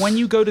 But when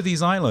you go to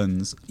these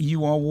islands,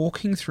 you are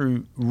walking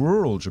through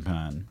rural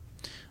Japan,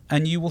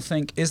 and you will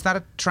think, is that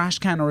a trash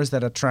can or is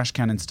that a trash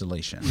can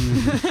installation?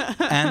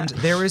 And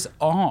there is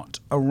art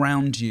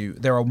around you.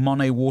 There are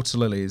Monet water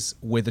lilies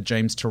with a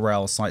James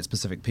Turrell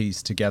site-specific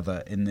piece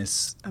together in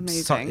this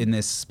Amazing. in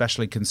this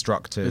specially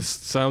constructed. This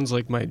sounds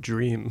like my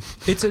dream.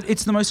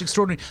 It's the most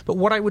extraordinary. But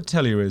what I would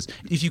tell you is,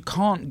 if you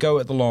can't go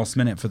at the last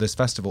minute for this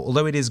festival,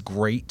 although it is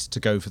great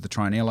to go for the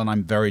triennial, and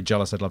I'm very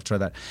jealous, I'd love to try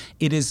that.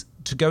 It is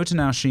to go to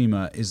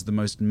Naoshima is the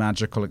most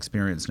magical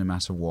experience, no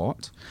matter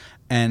what.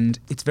 And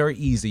it's very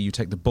easy. You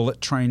take the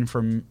bullet train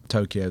from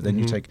Tokyo, then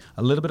you take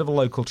a little bit of a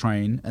local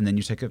train, and then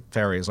you take a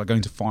ferry. It's like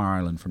going to Fire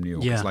Island from New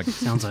York. Yeah, It's like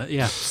sounds like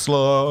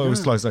slow.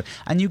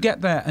 And you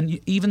get there, and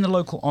even the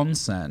local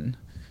onsen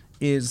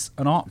is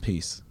an art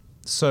piece.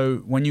 So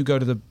when you go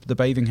to the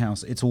bathing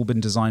house, it's all been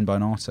designed by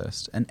an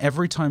artist. And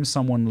every time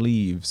someone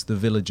leaves the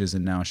villages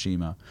in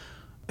Naoshima,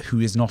 who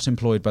is not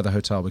employed by the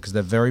hotel because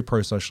they're very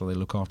pro-social, they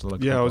look after the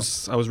local Yeah,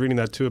 people. I was reading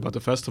that too about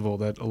the festival,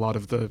 that a lot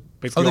of basically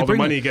they all the bring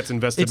money it- gets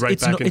invested it's right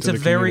back not- into the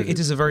community. It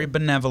is a very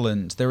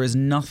benevolent. There is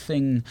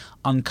nothing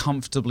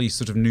uncomfortably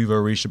sort of nouveau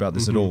riche about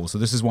this at all. So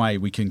this is why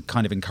we can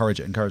kind of encourage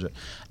it.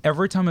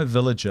 Every time a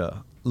villager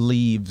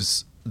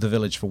leaves the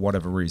village for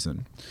whatever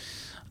reason,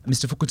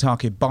 Mr.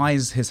 Fukutake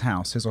buys his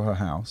or her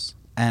house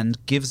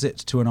and gives it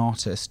to an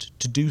artist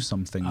to do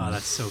something Oh, with.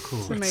 that's so cool.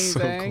 It's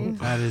amazing.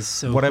 That is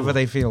so Whatever cool.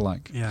 they feel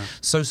like. Yeah.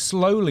 So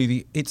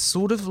slowly, it's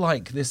sort of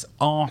like this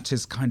art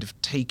is kind of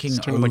taking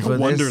It's over like a this-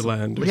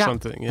 wonderland or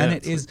something. Yeah, and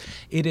it's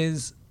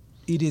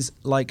it is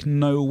like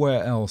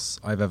nowhere else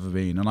I've ever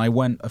been.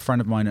 And a friend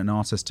of mine, an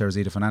artist,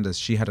 Teresita Fernandez,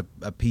 she had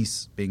a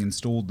piece being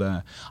installed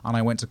there, and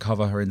I went to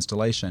cover her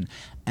installation,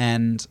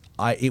 and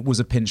it was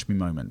a pinch me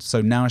moment.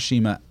 So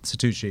Naoshima,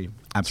 Setouchi,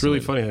 absolutely. It's really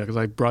funny because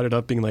I brought it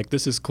up being like,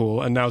 this is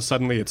cool, and now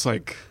suddenly it's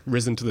like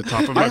risen to the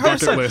top of my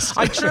bucket list.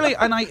 I truly,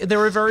 there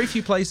are very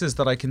few places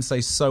that I can say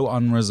so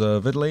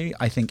unreservedly,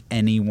 I think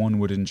anyone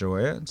would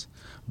enjoy it,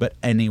 but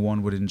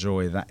anyone would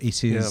enjoy that.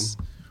 It is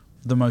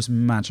the most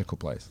magical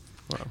place.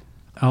 Wow.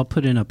 I'll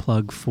put in a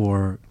plug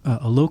for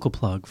a local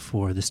plug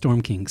for the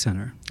Storm King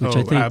Center, which Oh,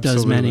 I think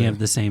does many absolutely. of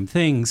the same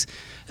things.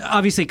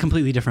 Obviously, a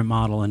completely different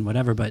model and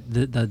whatever, but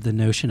the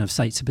notion of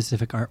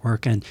site-specific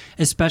artwork, and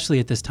especially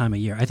at this time of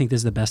year, I think this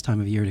is the best time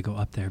of year to go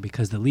up there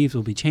because the leaves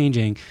will be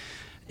changing.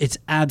 It's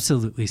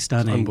absolutely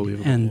stunning,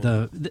 unbelievable, and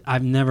yeah.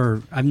 I've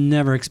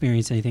never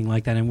experienced anything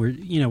like that. And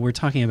we're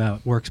talking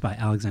about works by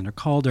Alexander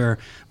Calder,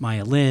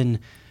 Maya Lin.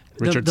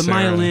 Richard The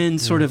Maya Serra, Lin yeah.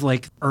 sort of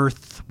like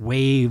earth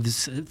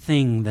waves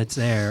thing that's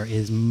there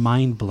is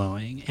mind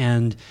blowing,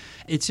 and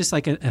it's just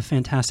like a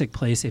fantastic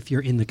place. If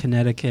you're in the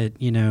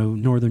Connecticut,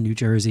 northern New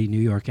Jersey, New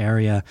York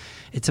area,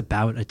 it's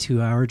about a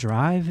 2-hour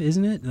drive,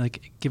 isn't it?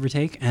 Like give or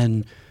take.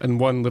 And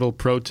one little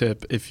pro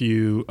tip, if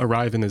you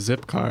arrive in a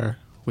zip car,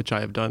 which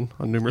I have done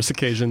on numerous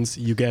occasions,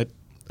 you get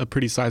a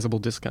pretty sizable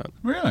discount.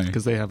 Really?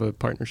 Because they have a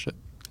partnership.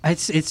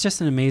 it's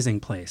just an amazing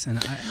place.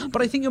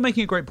 But I think you're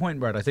making a great point,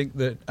 Brad. I think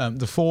that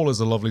the fall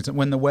is a lovely time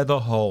when the weather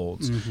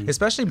holds,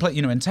 especially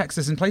in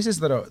Texas, in places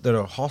that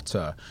are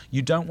hotter.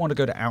 You don't want to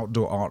go to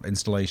outdoor art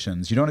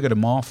installations. You don't want to go to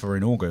Marfa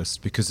in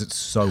August because it's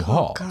so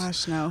hot.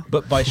 Gosh, no.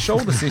 But by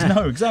shoulder season,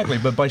 no, exactly.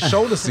 But by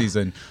shoulder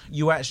season,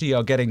 you actually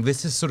are getting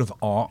this is sort of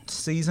art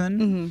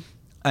season.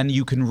 And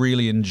you can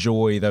really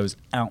enjoy those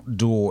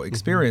outdoor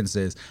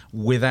experiences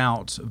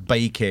without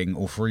baking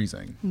or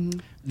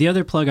freezing. The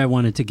other plug I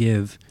wanted to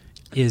give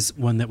is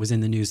one that was in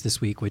the news this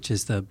week, which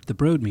is the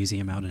Broad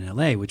Museum out in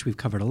LA, which we've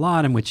covered a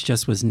lot and which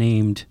just was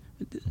named.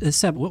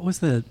 Seb, what was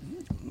the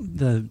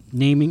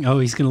naming? Oh,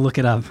 he's going to look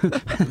it up.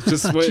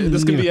 Just wait,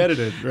 this can be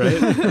edited,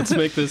 right? Let's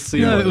make this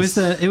seamless.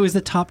 No, it was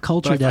the top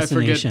culture I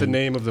destination. forget the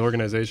name of the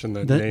organization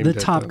that named the it.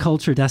 top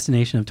culture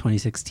destination of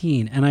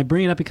 2016, and I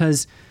bring it up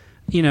because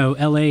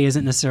LA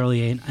isn't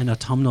necessarily an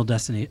autumnal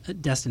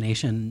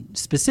destination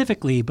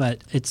specifically,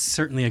 but it's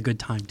certainly a good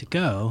time to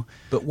go.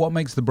 But what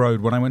makes the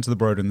Broad, when I went to the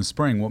Broad in the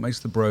spring, what makes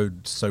the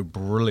Broad so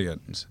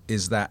brilliant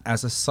is that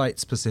as a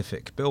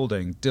site-specific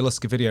building, Dilla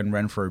Scavidio and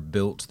Renfro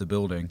built the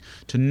building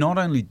to not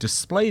only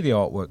display the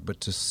artwork,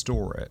 but to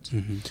store it.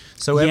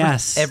 So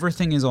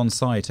everything is on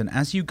site, and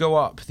as you go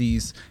up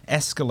these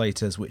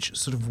escalators, which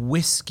sort of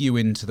whisk you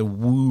into the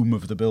womb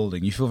of the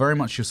building, you feel very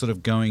much you're sort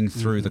of going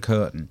through the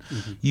curtain.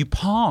 You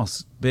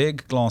pass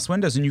big glass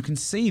windows, and you can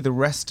see the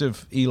rest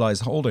of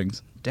Eli's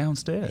holdings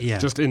downstairs. Yeah.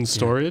 Just in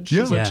storage,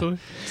 Yeah. essentially?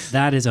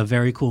 That is a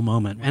very cool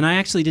moment. And I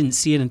actually didn't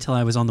see it until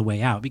I was on the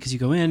way out, because you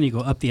go in, you go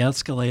up the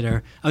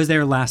escalator. I was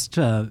there last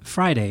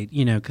Friday,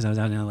 because I was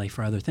out in LA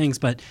for other things.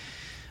 But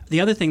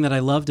the other thing that I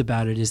loved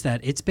about it is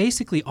that it's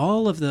basically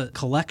all of the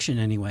collection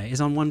anyway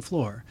is on one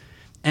floor.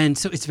 And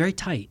so it's very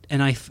tight.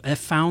 And I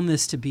found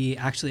this to be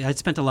actually, I'd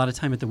spent a lot of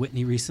time at the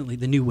Whitney recently,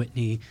 the new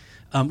Whitney,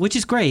 which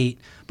is great,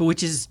 but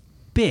which is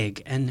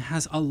big and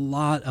has a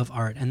lot of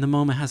art, and the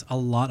MoMA has a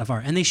lot of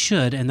art, and they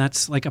should, and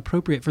that's like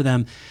appropriate for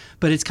them,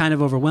 but it's kind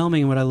of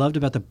overwhelming. And what I loved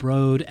about the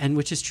Broad, and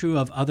which is true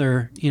of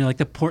other, like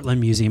the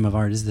Portland Museum of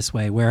Art is this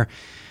way, where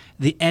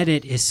the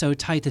edit is so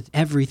tight that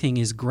everything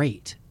is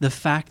great. The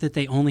fact that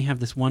they only have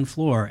this one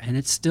floor, and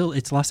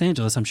it's Los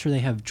Angeles, I'm sure they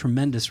have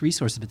tremendous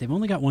resources, but they've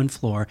only got one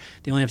floor,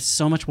 they only have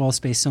so much wall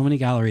space, so many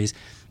galleries,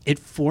 it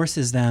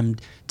forces them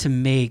to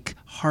make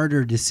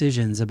harder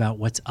decisions about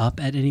what's up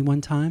at any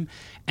one time.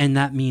 And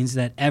that means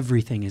that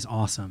everything is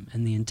awesome.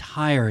 And the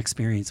entire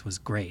experience was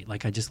great.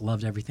 Like, I just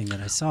loved everything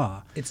that I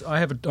saw. I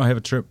have a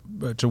trip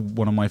to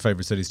one of my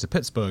favorite cities, to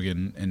Pittsburgh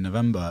in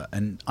November,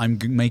 and I'm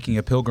making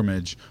a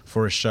pilgrimage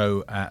for a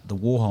show at the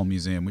Warhol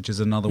Museum, which is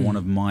another one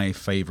of my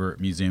favorite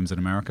museums in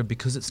America,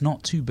 because it's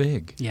not too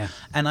big. Yeah.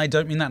 And I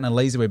don't mean that in a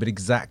lazy way, but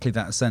exactly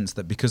that sense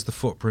that because the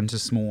footprint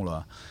is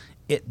smaller,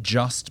 it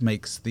just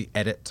makes the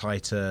edit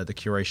tighter, the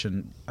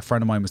curation. A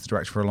friend of mine was the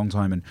director for a long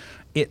time, and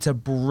it's a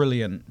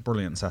brilliant,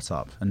 brilliant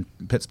setup. And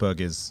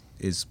Pittsburgh is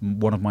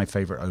one of my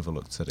favorite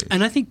overlooked cities.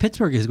 And I think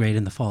Pittsburgh is great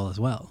in the fall as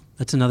well.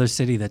 That's another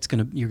city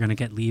you're gonna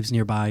get leaves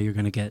nearby. You're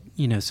gonna get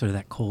sort of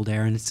that cold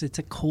air, and it's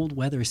a cold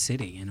weather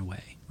city in a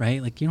way,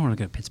 right? Like, you don't want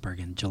to go to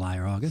Pittsburgh in July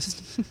or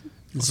August.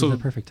 This is the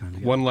perfect time to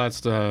go. One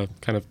last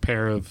kind of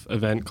pair of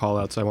event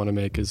call-outs I want to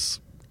make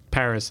is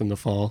Paris in the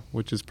fall,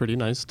 which is pretty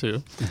nice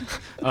too.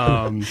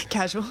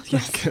 Casual,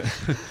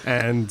 yes.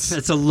 And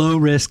It's a low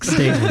risk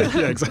statement.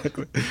 yeah,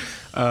 exactly.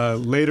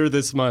 Later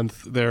this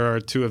month, there are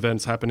 2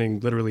 events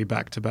happening literally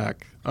back to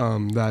back.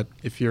 That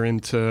if you're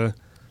into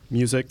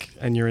music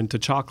and you're into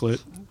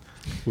chocolate,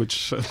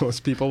 which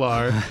most people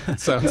are, it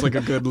sounds like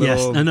a good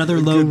little another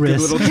low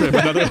risk. good little trip.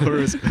 Another low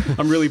risk.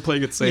 I'm really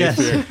playing it safe Yes.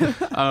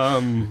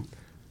 here.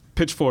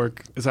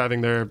 Pitchfork is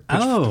having their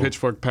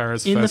Pitchfork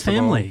Paris in the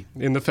Festival. family.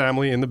 In the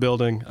family, in the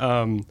building.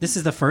 This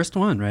is the first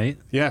one, right?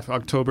 Yeah,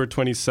 October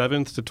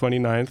 27th to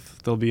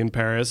 29th, they'll be in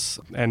Paris.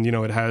 And,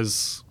 it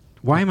has...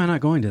 Why am I not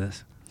going to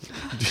this?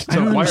 I So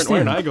don't why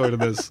understand. aren't I going to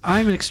this?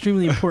 I'm an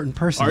extremely important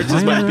person. Arts Why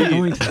is am I my not beat.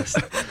 going to this?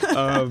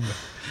 Um,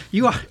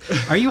 You are?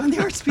 Are you on the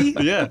arts beat?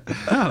 yeah.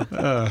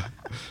 Oh.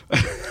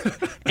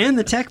 And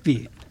the tech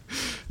beat.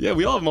 Yeah,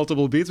 we all have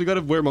multiple beats. We got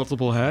to wear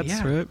multiple hats,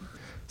 Yeah. right?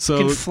 I So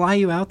can fly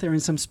you out there in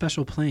some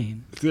special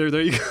plane. there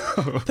you go.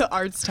 The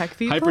arts tech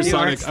people.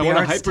 Hypersonic. The I want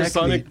a arts tech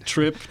hypersonic beat.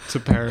 trip to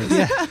Paris.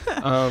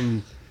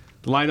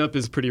 The lineup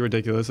is pretty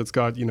ridiculous. It's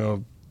got,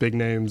 big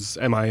names,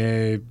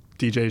 MIA,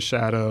 DJ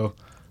Shadow,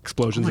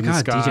 Explosions in the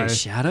Sky. DJ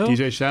Shadow?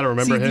 DJ Shadow,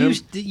 remember him?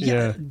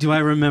 Yeah. Do I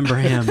remember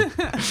him?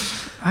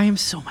 I am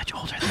so much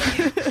older than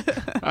you.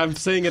 I'm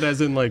saying it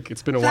as in, like,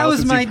 it's been a That while was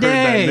since my you've heard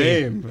that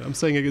day. name. I'm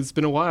saying it's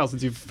been a while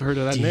since you've heard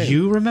of that Do name.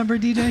 you remember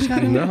DJ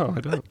Shadow? No, I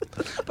don't.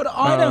 But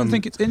I don't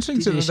think it's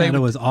interesting DJ that Shadow they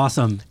was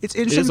awesome. It's It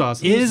interesting. is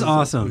awesome. Is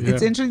awesome. Yeah.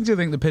 It's interesting to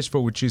think the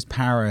Pitchfork would choose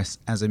Paris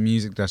as a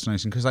music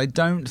destination because I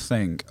don't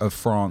think of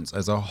France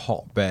as a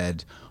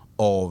hotbed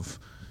of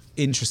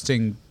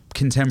interesting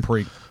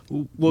contemporary.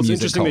 Well, it's music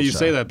interesting that you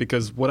culture. say that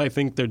because what I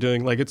think they're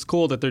doing, like, it's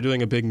cool that they're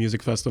doing a big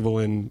music festival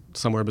in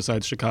somewhere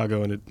besides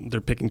Chicago and they're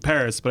picking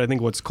Paris. But I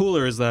think what's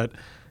cooler is that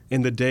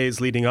in the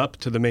days leading up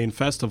to the main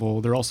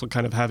festival, they're also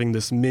kind of having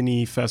this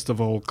mini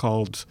festival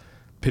called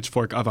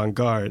Pitchfork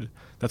Avant-Garde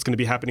that's going to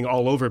be happening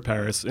all over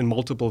Paris in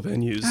multiple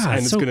venues. Ah,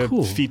 and it's so going to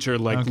cool. feature,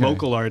 like, Okay.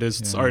 local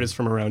artists, artists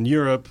from around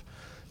Europe,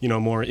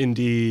 more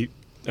indie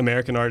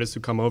American artists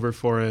who come over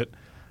for it.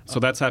 So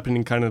that's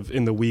happening kind of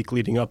in the week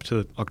leading up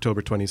to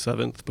October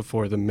 27th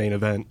before the main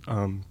event.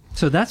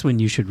 So that's when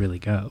you should really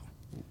go.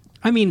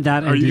 I mean,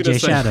 that and Are you DJ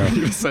Shadow. Are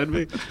you gonna send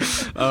me?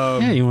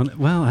 Yeah, you want?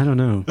 Well, I don't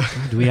know.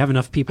 Do we have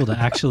enough people to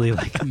actually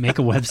like make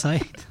a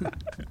website?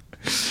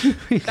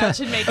 That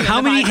should make it. How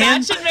in the many pod-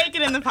 hands- That should make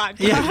it in the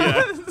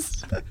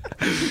podcast.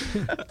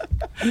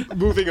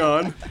 Moving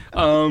on.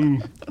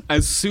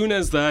 As soon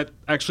as that,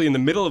 actually in the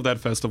middle of that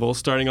festival,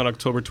 starting on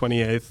October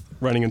 28th,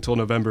 running until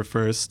November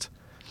 1st,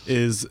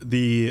 is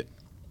the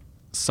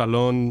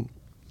Salon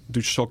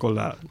du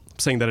Chocolat. I'm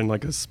saying that in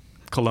like a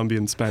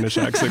Colombian Spanish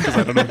accent because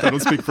I don't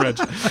speak French.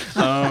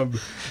 And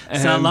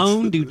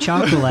Salon du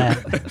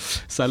Chocolat.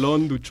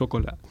 Salon du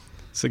Chocolat.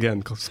 It's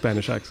again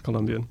Spanish accent,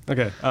 Colombian.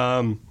 Okay.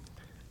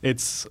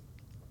 It's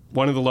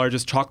one of the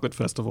largest chocolate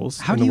festivals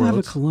How in do the you world.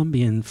 have a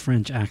Colombian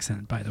French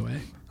accent, by the way?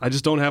 I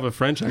just don't have a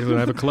French accent. I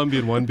have a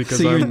Colombian one because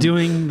So you're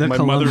doing the my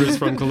Colombian. mother is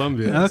from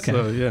Colombia. Okay.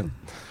 So, yeah.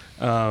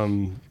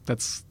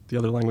 That's the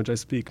other language I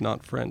speak,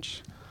 not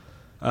French.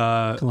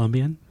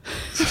 Colombian?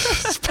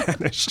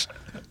 Spanish.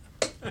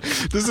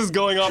 This is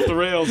going off the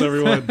rails,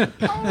 everyone.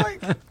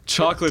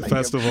 Chocolate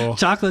Festival.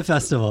 Chocolate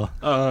Festival.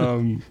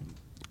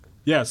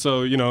 Yeah,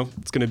 so,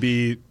 it's going to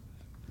be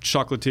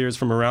chocolatiers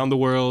from around the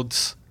world,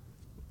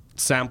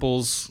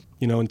 samples,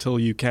 until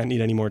you can't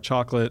eat any more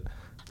chocolate.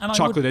 And I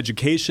Chocolate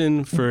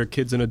education for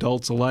kids and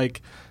adults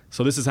alike.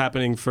 So this is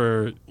happening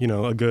for,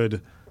 a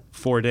good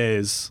 4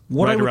 days,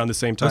 around the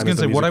same time. I was going as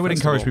to the say, what music I would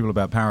encourage festival. people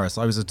about Paris,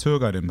 I was a tour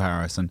guide in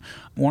Paris, and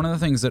one of the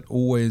things that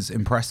always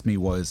impressed me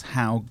was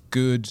how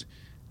good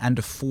and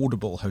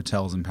affordable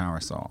hotels in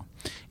Paris are.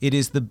 It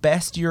is the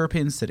best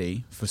European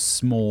city for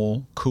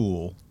small,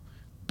 cool,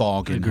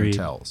 bargain Agreed.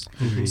 hotels.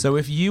 So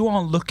if you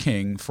are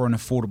looking for an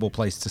affordable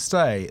place to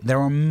stay, there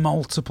are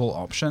multiple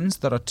options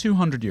that are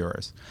 200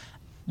 euros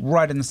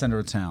right in the center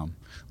of town.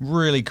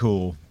 Really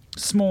cool.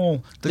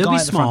 Small. They'll be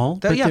small,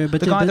 the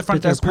guy at the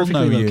front desk will know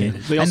perfectly you.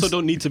 located. They also And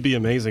don't need to be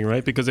amazing,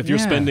 right? Because if you're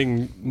Yeah.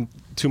 spending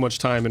too much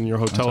time in your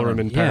hotel room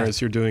in Yeah.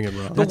 Paris, you're doing it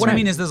wrong. But That's what I right.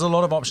 mean is, there's a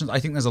lot of options. I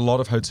think there's a lot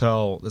of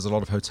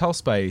hotel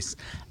space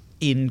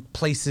in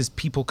places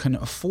people can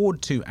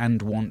afford to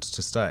and want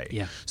to stay.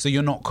 Yeah. So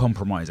you're not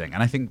compromising.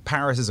 And I think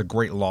Paris is a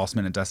great last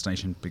minute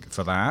destination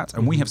for that.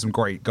 And we have some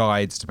great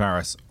guides to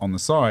Paris on the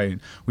side,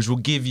 which will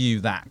give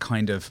you that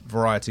kind of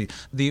variety.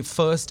 The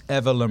first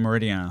ever Le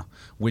Méridien,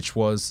 which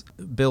was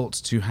built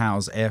to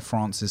house Air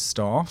France's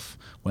staff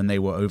when they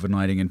were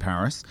overnighting in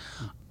Paris,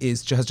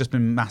 has just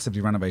been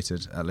massively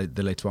renovated at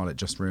the L'Étoile. It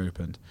just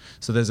reopened.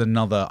 So there's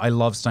another. I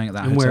love staying at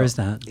that And hotel. where is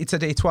that? It's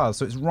at Étoile,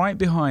 so it's right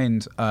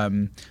behind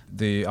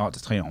the Arc de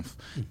Triomphe.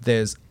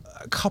 There's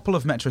a couple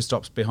of metro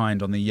stops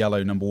behind on the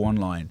yellow number 1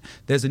 line.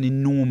 There's an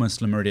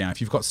enormous Le Méridien.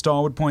 If you've got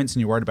Starwood points and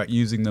you're worried about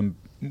using them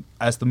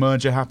as the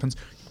merger happens,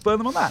 burn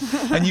them on that.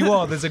 And you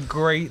are. There's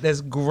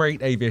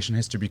great aviation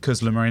history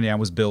because Le Méridien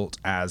was built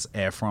as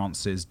Air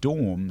France's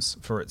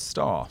dorms for its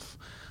staff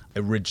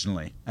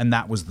originally, and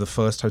that was the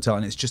first hotel,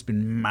 and it's just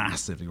been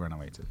massively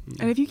renovated.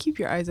 And if you keep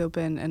your eyes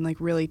open and like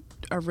really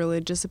are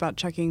religious about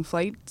checking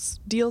flights,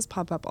 deals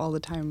pop up all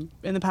the time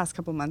in the past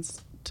couple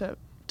months to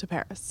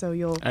Paris. So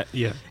you'll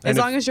Yeah. as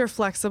long as you're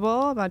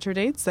flexible about your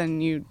dates,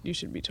 then you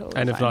should be totally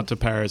And if fine. not to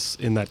Paris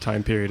in that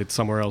time period, it's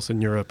somewhere else in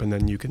Europe, and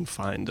then you can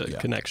find a Yeah.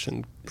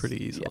 connection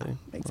pretty easily. Yeah,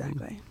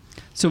 exactly.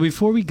 So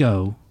before we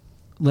go,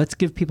 let's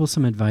give people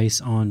some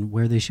advice on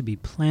where they should be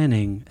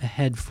planning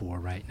ahead for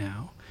right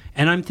now.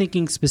 And I'm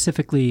thinking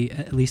specifically,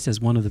 at least as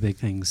one of the big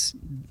things,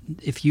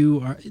 if you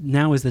are,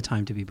 now is the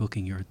time to be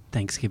booking your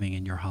Thanksgiving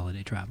and your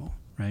holiday travel,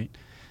 right?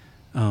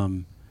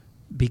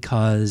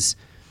 Because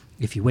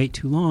if you wait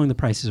too long, the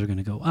prices are going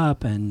to go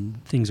up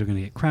and things are going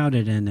to get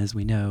crowded. And as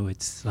we know,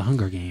 it's the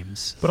Hunger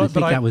Games. I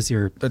think that was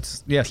your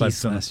Yes, I've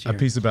piece done last a year.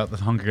 piece about the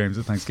Hunger Games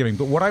at Thanksgiving.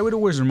 But what I would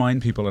always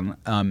remind people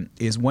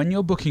is when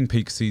you're booking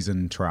peak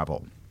season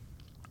travel,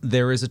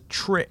 there is a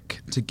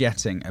trick to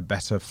getting a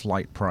better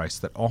flight price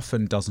that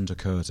often doesn't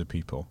occur to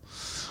people.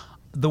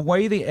 The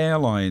way the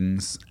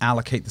airlines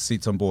allocate the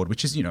seats on board,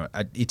 which is,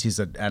 it is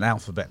an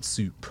alphabet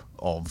soup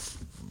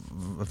of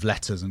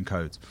letters and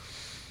codes.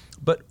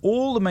 But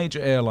all the major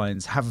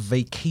airlines have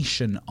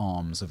vacation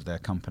arms of their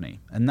company,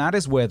 and that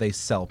is where they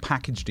sell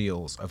package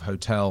deals of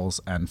hotels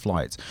and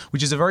flights,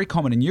 which is a very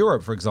common in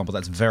Europe, for example.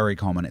 That's very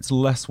common. It's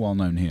less well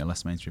known here,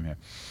 less mainstream here.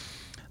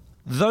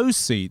 Those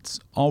seats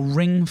are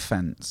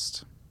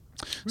ring-fenced.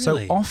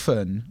 Really? So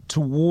often,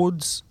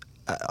 towards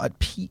at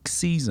peak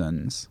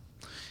seasons,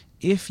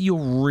 if you're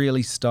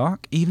really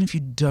stuck, even if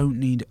you don't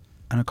need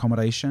an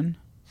accommodation,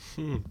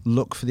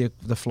 look for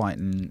the flight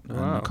and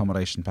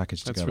accommodation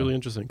package together. That's really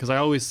interesting because I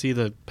always see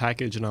the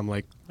package and I'm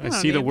like, I don't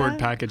see the need word that.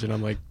 package and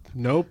I'm like,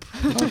 nope,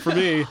 not for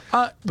me.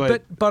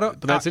 But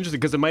That's interesting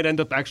because it might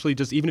end up actually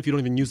just even if you don't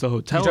even use the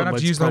hotel. you don't have to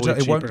it's use the hotel.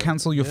 probably It won't cheaper.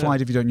 cancel your Yeah.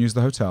 flight if you don't use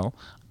the hotel.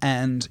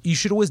 And you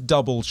should always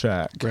double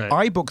check. Right.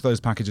 I book those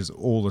packages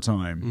all the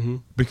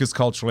time because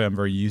culturally I'm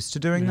very used to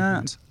doing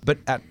that. But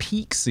at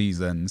peak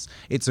seasons,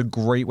 it's a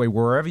great way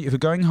wherever if you're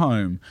going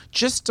home,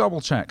 just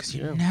double check because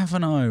you never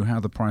know how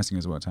the pricing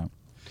has worked out.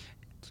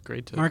 It's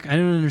great to Mark, I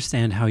don't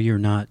understand how you're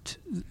not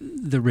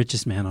the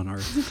richest man on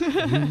earth.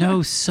 You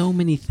know so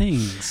many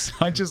things.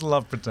 I just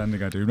love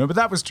pretending I do. No, but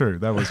that was true.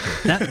 That was true.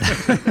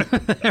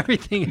 That,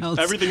 everything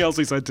else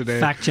he said today.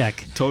 fact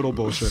check. Total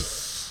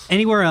bullshit.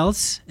 Anywhere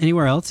else?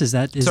 Is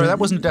that Sorry, that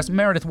wasn't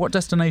Meredith. What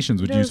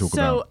destinations would you talk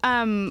about?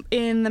 So,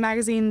 in the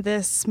magazine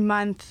this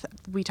month,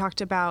 we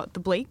talked about the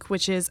Blake,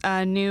 which is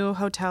a new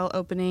hotel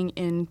opening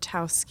in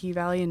Taos Ski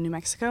Valley in New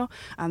Mexico.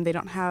 They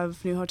don't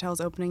have new hotels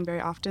opening very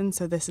often,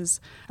 so this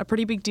is a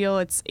pretty big deal.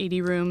 It's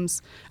 80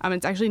 rooms.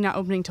 It's actually not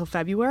opening till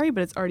February,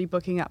 but it's already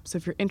booking up. So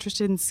if you're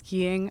interested in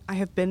skiing, I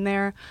have been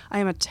there. I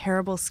am a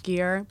terrible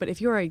skier, but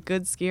if you are a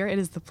good skier, it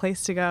is the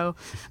place to go.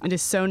 It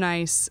is so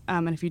nice.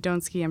 And if you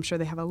don't ski, I'm sure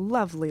they have a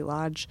lovely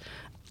lodge.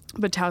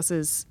 But Taos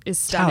is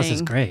stunning. Taos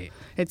is great.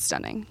 It's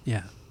stunning.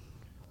 Yeah.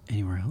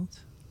 Anywhere else?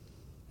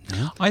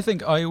 No?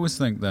 I always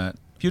think that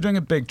if you're doing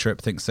a big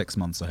trip, think 6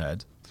 months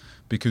ahead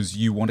because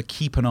you want to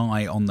keep an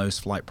eye on those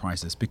flight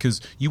prices because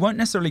you won't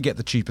necessarily get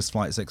the cheapest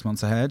flight 6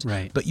 months ahead,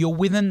 Right. but you're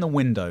within the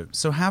window.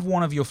 So have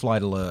one of your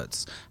flight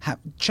alerts.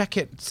 Check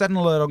it, set an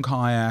alert on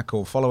Kayak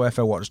or follow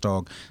FL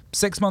Watchdog.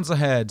 6 months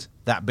ahead,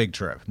 that big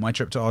trip. My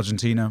trip to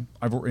Argentina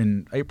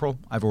in April,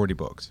 I've already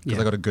booked because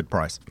Yeah. I got a good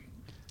price.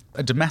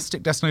 A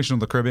domestic destination on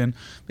the Caribbean,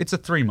 it's a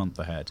 3 month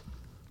ahead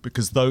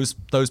because those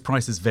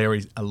prices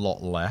vary a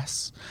lot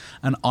less.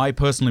 And I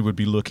personally would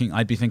be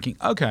I'd be thinking,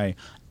 okay,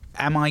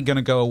 am I going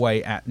to go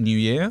away at New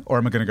Year or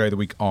am I going to go the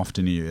week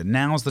after New Year?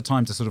 Now's the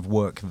time to sort of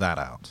work that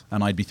out.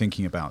 And I'd be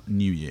thinking about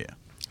New Year.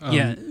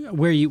 Yeah.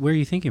 Where are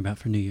you thinking about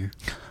for New Year?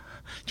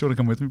 Do you want to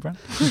come with me, Brad?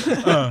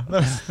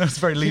 That's a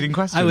very leading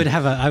question.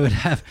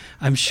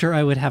 I'm sure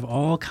I would have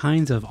all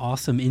kinds of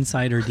awesome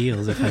insider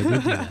deals if I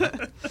did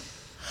that.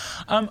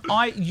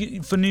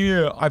 For New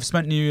Year, I've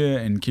spent New Year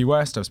in Key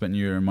West. I've spent New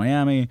Year in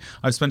Miami.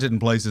 I've spent it in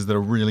places that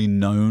are really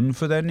known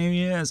for their New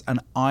Year's. And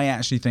I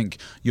actually think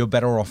you're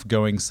better off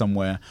going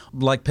somewhere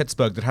like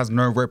Pittsburgh that has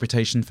no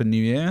reputation for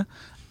New Year.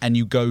 And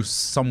you go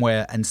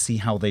somewhere and see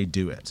how they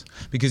do it.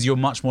 Because you're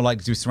much more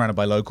likely to be surrounded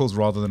by locals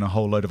rather than a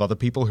whole load of other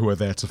people who are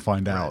there to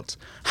find out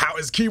how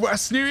is Key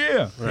West New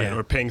Year? Right, Yeah.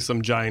 or paying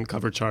some giant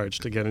cover charge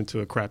to get into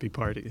a crappy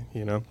party.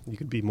 You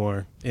could be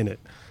more in it.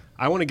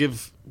 I want to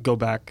go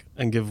back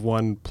and give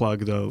one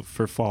plug though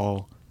for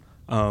fall,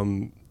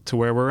 to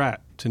where we're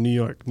at, to New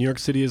York. New York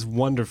City is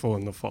wonderful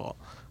in the fall.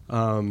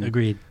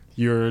 Agreed.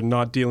 You're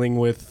not dealing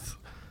with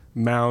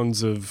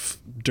mounds of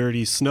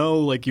dirty snow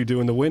like you do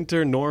in the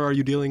winter, nor are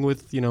you dealing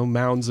with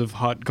mounds of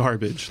hot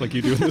garbage like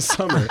you do in the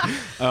summer.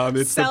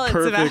 It's Sell the it,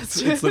 perfect,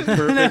 Sebastian. it's the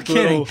perfect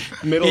little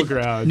middle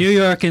ground. New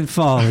York in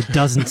fall, it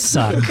doesn't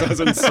suck.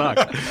 Doesn't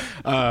suck.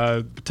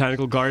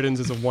 Botanical Gardens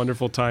is a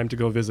wonderful time to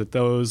go visit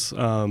those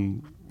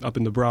up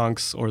in the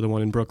Bronx or the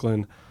one in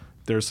Brooklyn.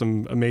 There's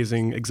some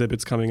amazing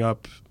exhibits coming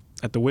up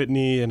at the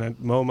Whitney and at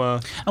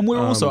MoMA. And we're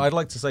also, I'd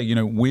like to say,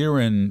 we're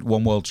in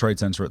One World Trade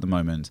Center at the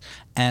moment,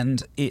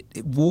 and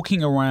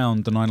walking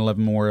around the 9/11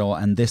 Memorial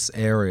and this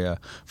area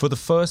for the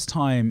first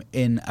time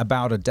in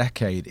about a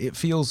decade, it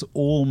feels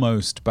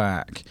almost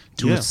back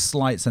to a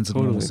slight sense of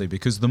normalcy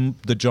because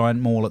the giant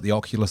mall at the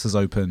Oculus has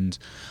opened.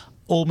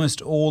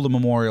 Almost all the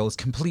memorial is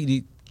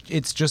completely.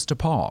 It's just a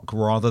park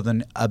rather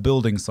than a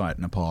building site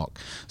in a park.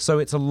 So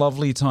it's a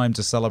lovely time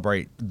to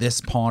celebrate this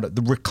part,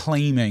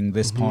 reclaiming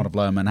this part of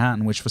Lower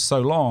Manhattan, which for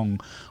so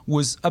long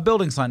was a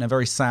building site in a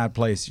very sad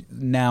place.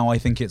 Now I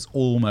think it's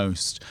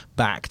almost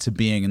back to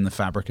being in the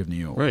fabric of New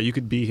York. Right, you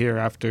could be here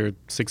after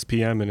 6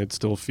 p.m. and it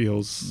still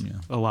feels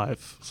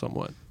alive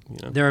somewhat.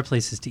 There are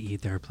places to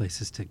eat. There are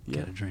places to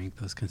get a drink,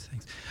 those kinds of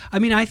things. I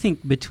mean, I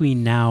think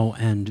between now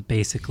and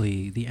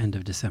basically the end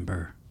of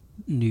December,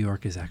 New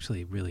York is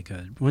actually really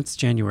good. Once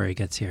January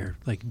gets here,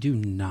 do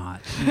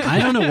not. I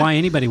don't know why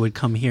anybody would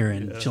come here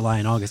in July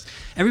and August.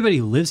 Everybody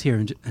who lives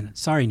here, and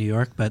sorry, New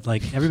York, but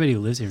everybody who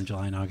lives here in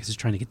July and August is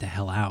trying to get the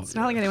hell out. It's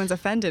not like anyone's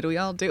offended. We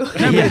all do.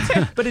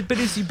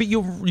 But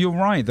you're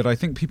right that I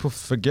think people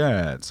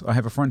forget. I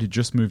have a friend who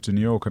just moved to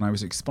New York, and I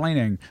was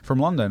explaining from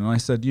London, and I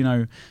said,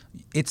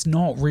 it's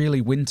not really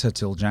winter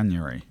till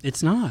January.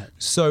 It's not.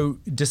 So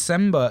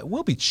December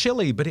will be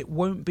chilly, but it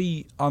won't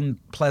be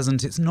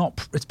unpleasant. It's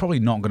probably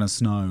not going going to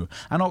snow.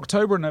 And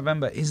October and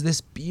November is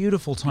this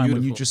beautiful time when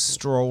you Beautiful. just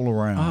stroll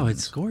around. Oh,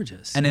 it's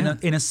gorgeous. And Yeah.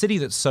 in a city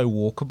that's so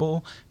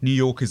walkable, New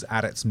York is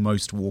at its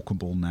most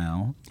walkable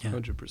now. Yeah.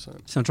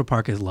 100%. Central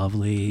Park is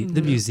lovely.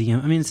 The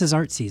museum, I mean, this is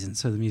art season,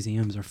 so the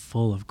museums are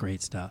full of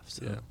great stuff.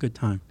 So Yeah. good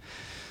time.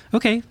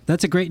 Okay,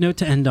 that's a great note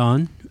to end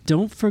on.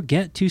 Don't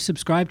forget to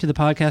subscribe to the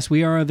podcast.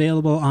 We are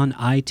available on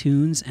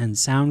iTunes and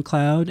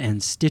SoundCloud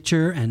and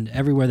Stitcher and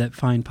everywhere that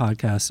fine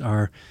podcasts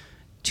are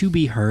to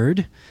be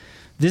heard.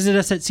 Visit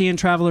us at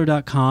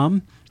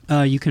cntraveler.com.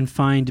 You can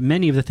find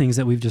many of the things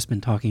that we've just been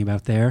talking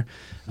about there.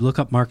 Look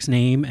up Mark's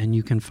name and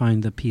you can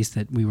find the piece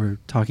that we were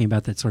talking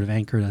about that sort of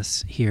anchored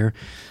us here.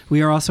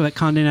 We are also at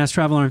Condé Nast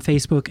Traveler on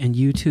Facebook and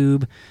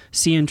YouTube,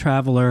 CN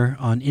Traveler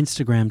on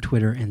Instagram,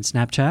 Twitter, and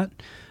Snapchat.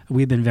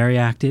 We've been very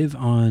active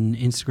on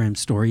Instagram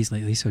stories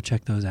lately, so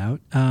check those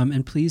out.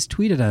 And please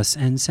tweet at us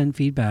and send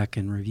feedback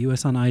and review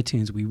us on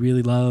iTunes. We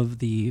really love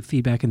the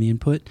feedback and the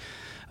input.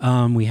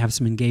 We have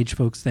some engaged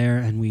folks there,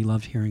 and we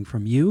love hearing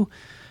from you.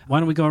 Why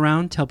don't we go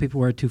around, tell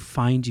people where to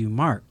find you,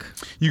 Mark?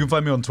 You can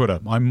find me on Twitter.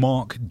 I'm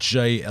Mark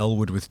J.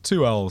 Elwood with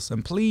 2 L's.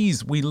 And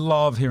please, we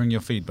love hearing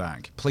your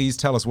feedback. Please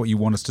tell us what you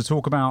want us to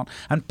talk about.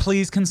 And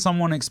please, can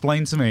someone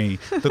explain to me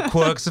the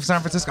quirks of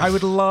San Francisco? I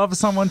would love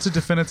someone to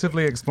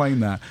definitively explain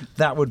that.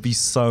 That would be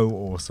so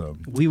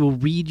awesome. We will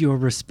read your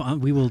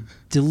response. We will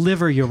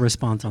deliver your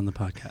response on the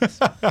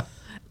podcast.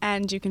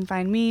 And you can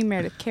find me,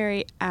 Meredith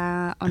Carey,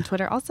 on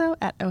Twitter also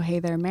at Oh Hey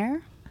There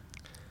Mayor.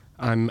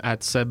 I'm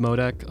at Seb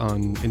Modek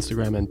on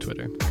Instagram and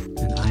Twitter.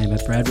 And I am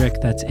at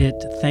Bradrick. That's it.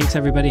 Thanks,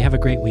 everybody. Have a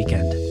great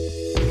weekend.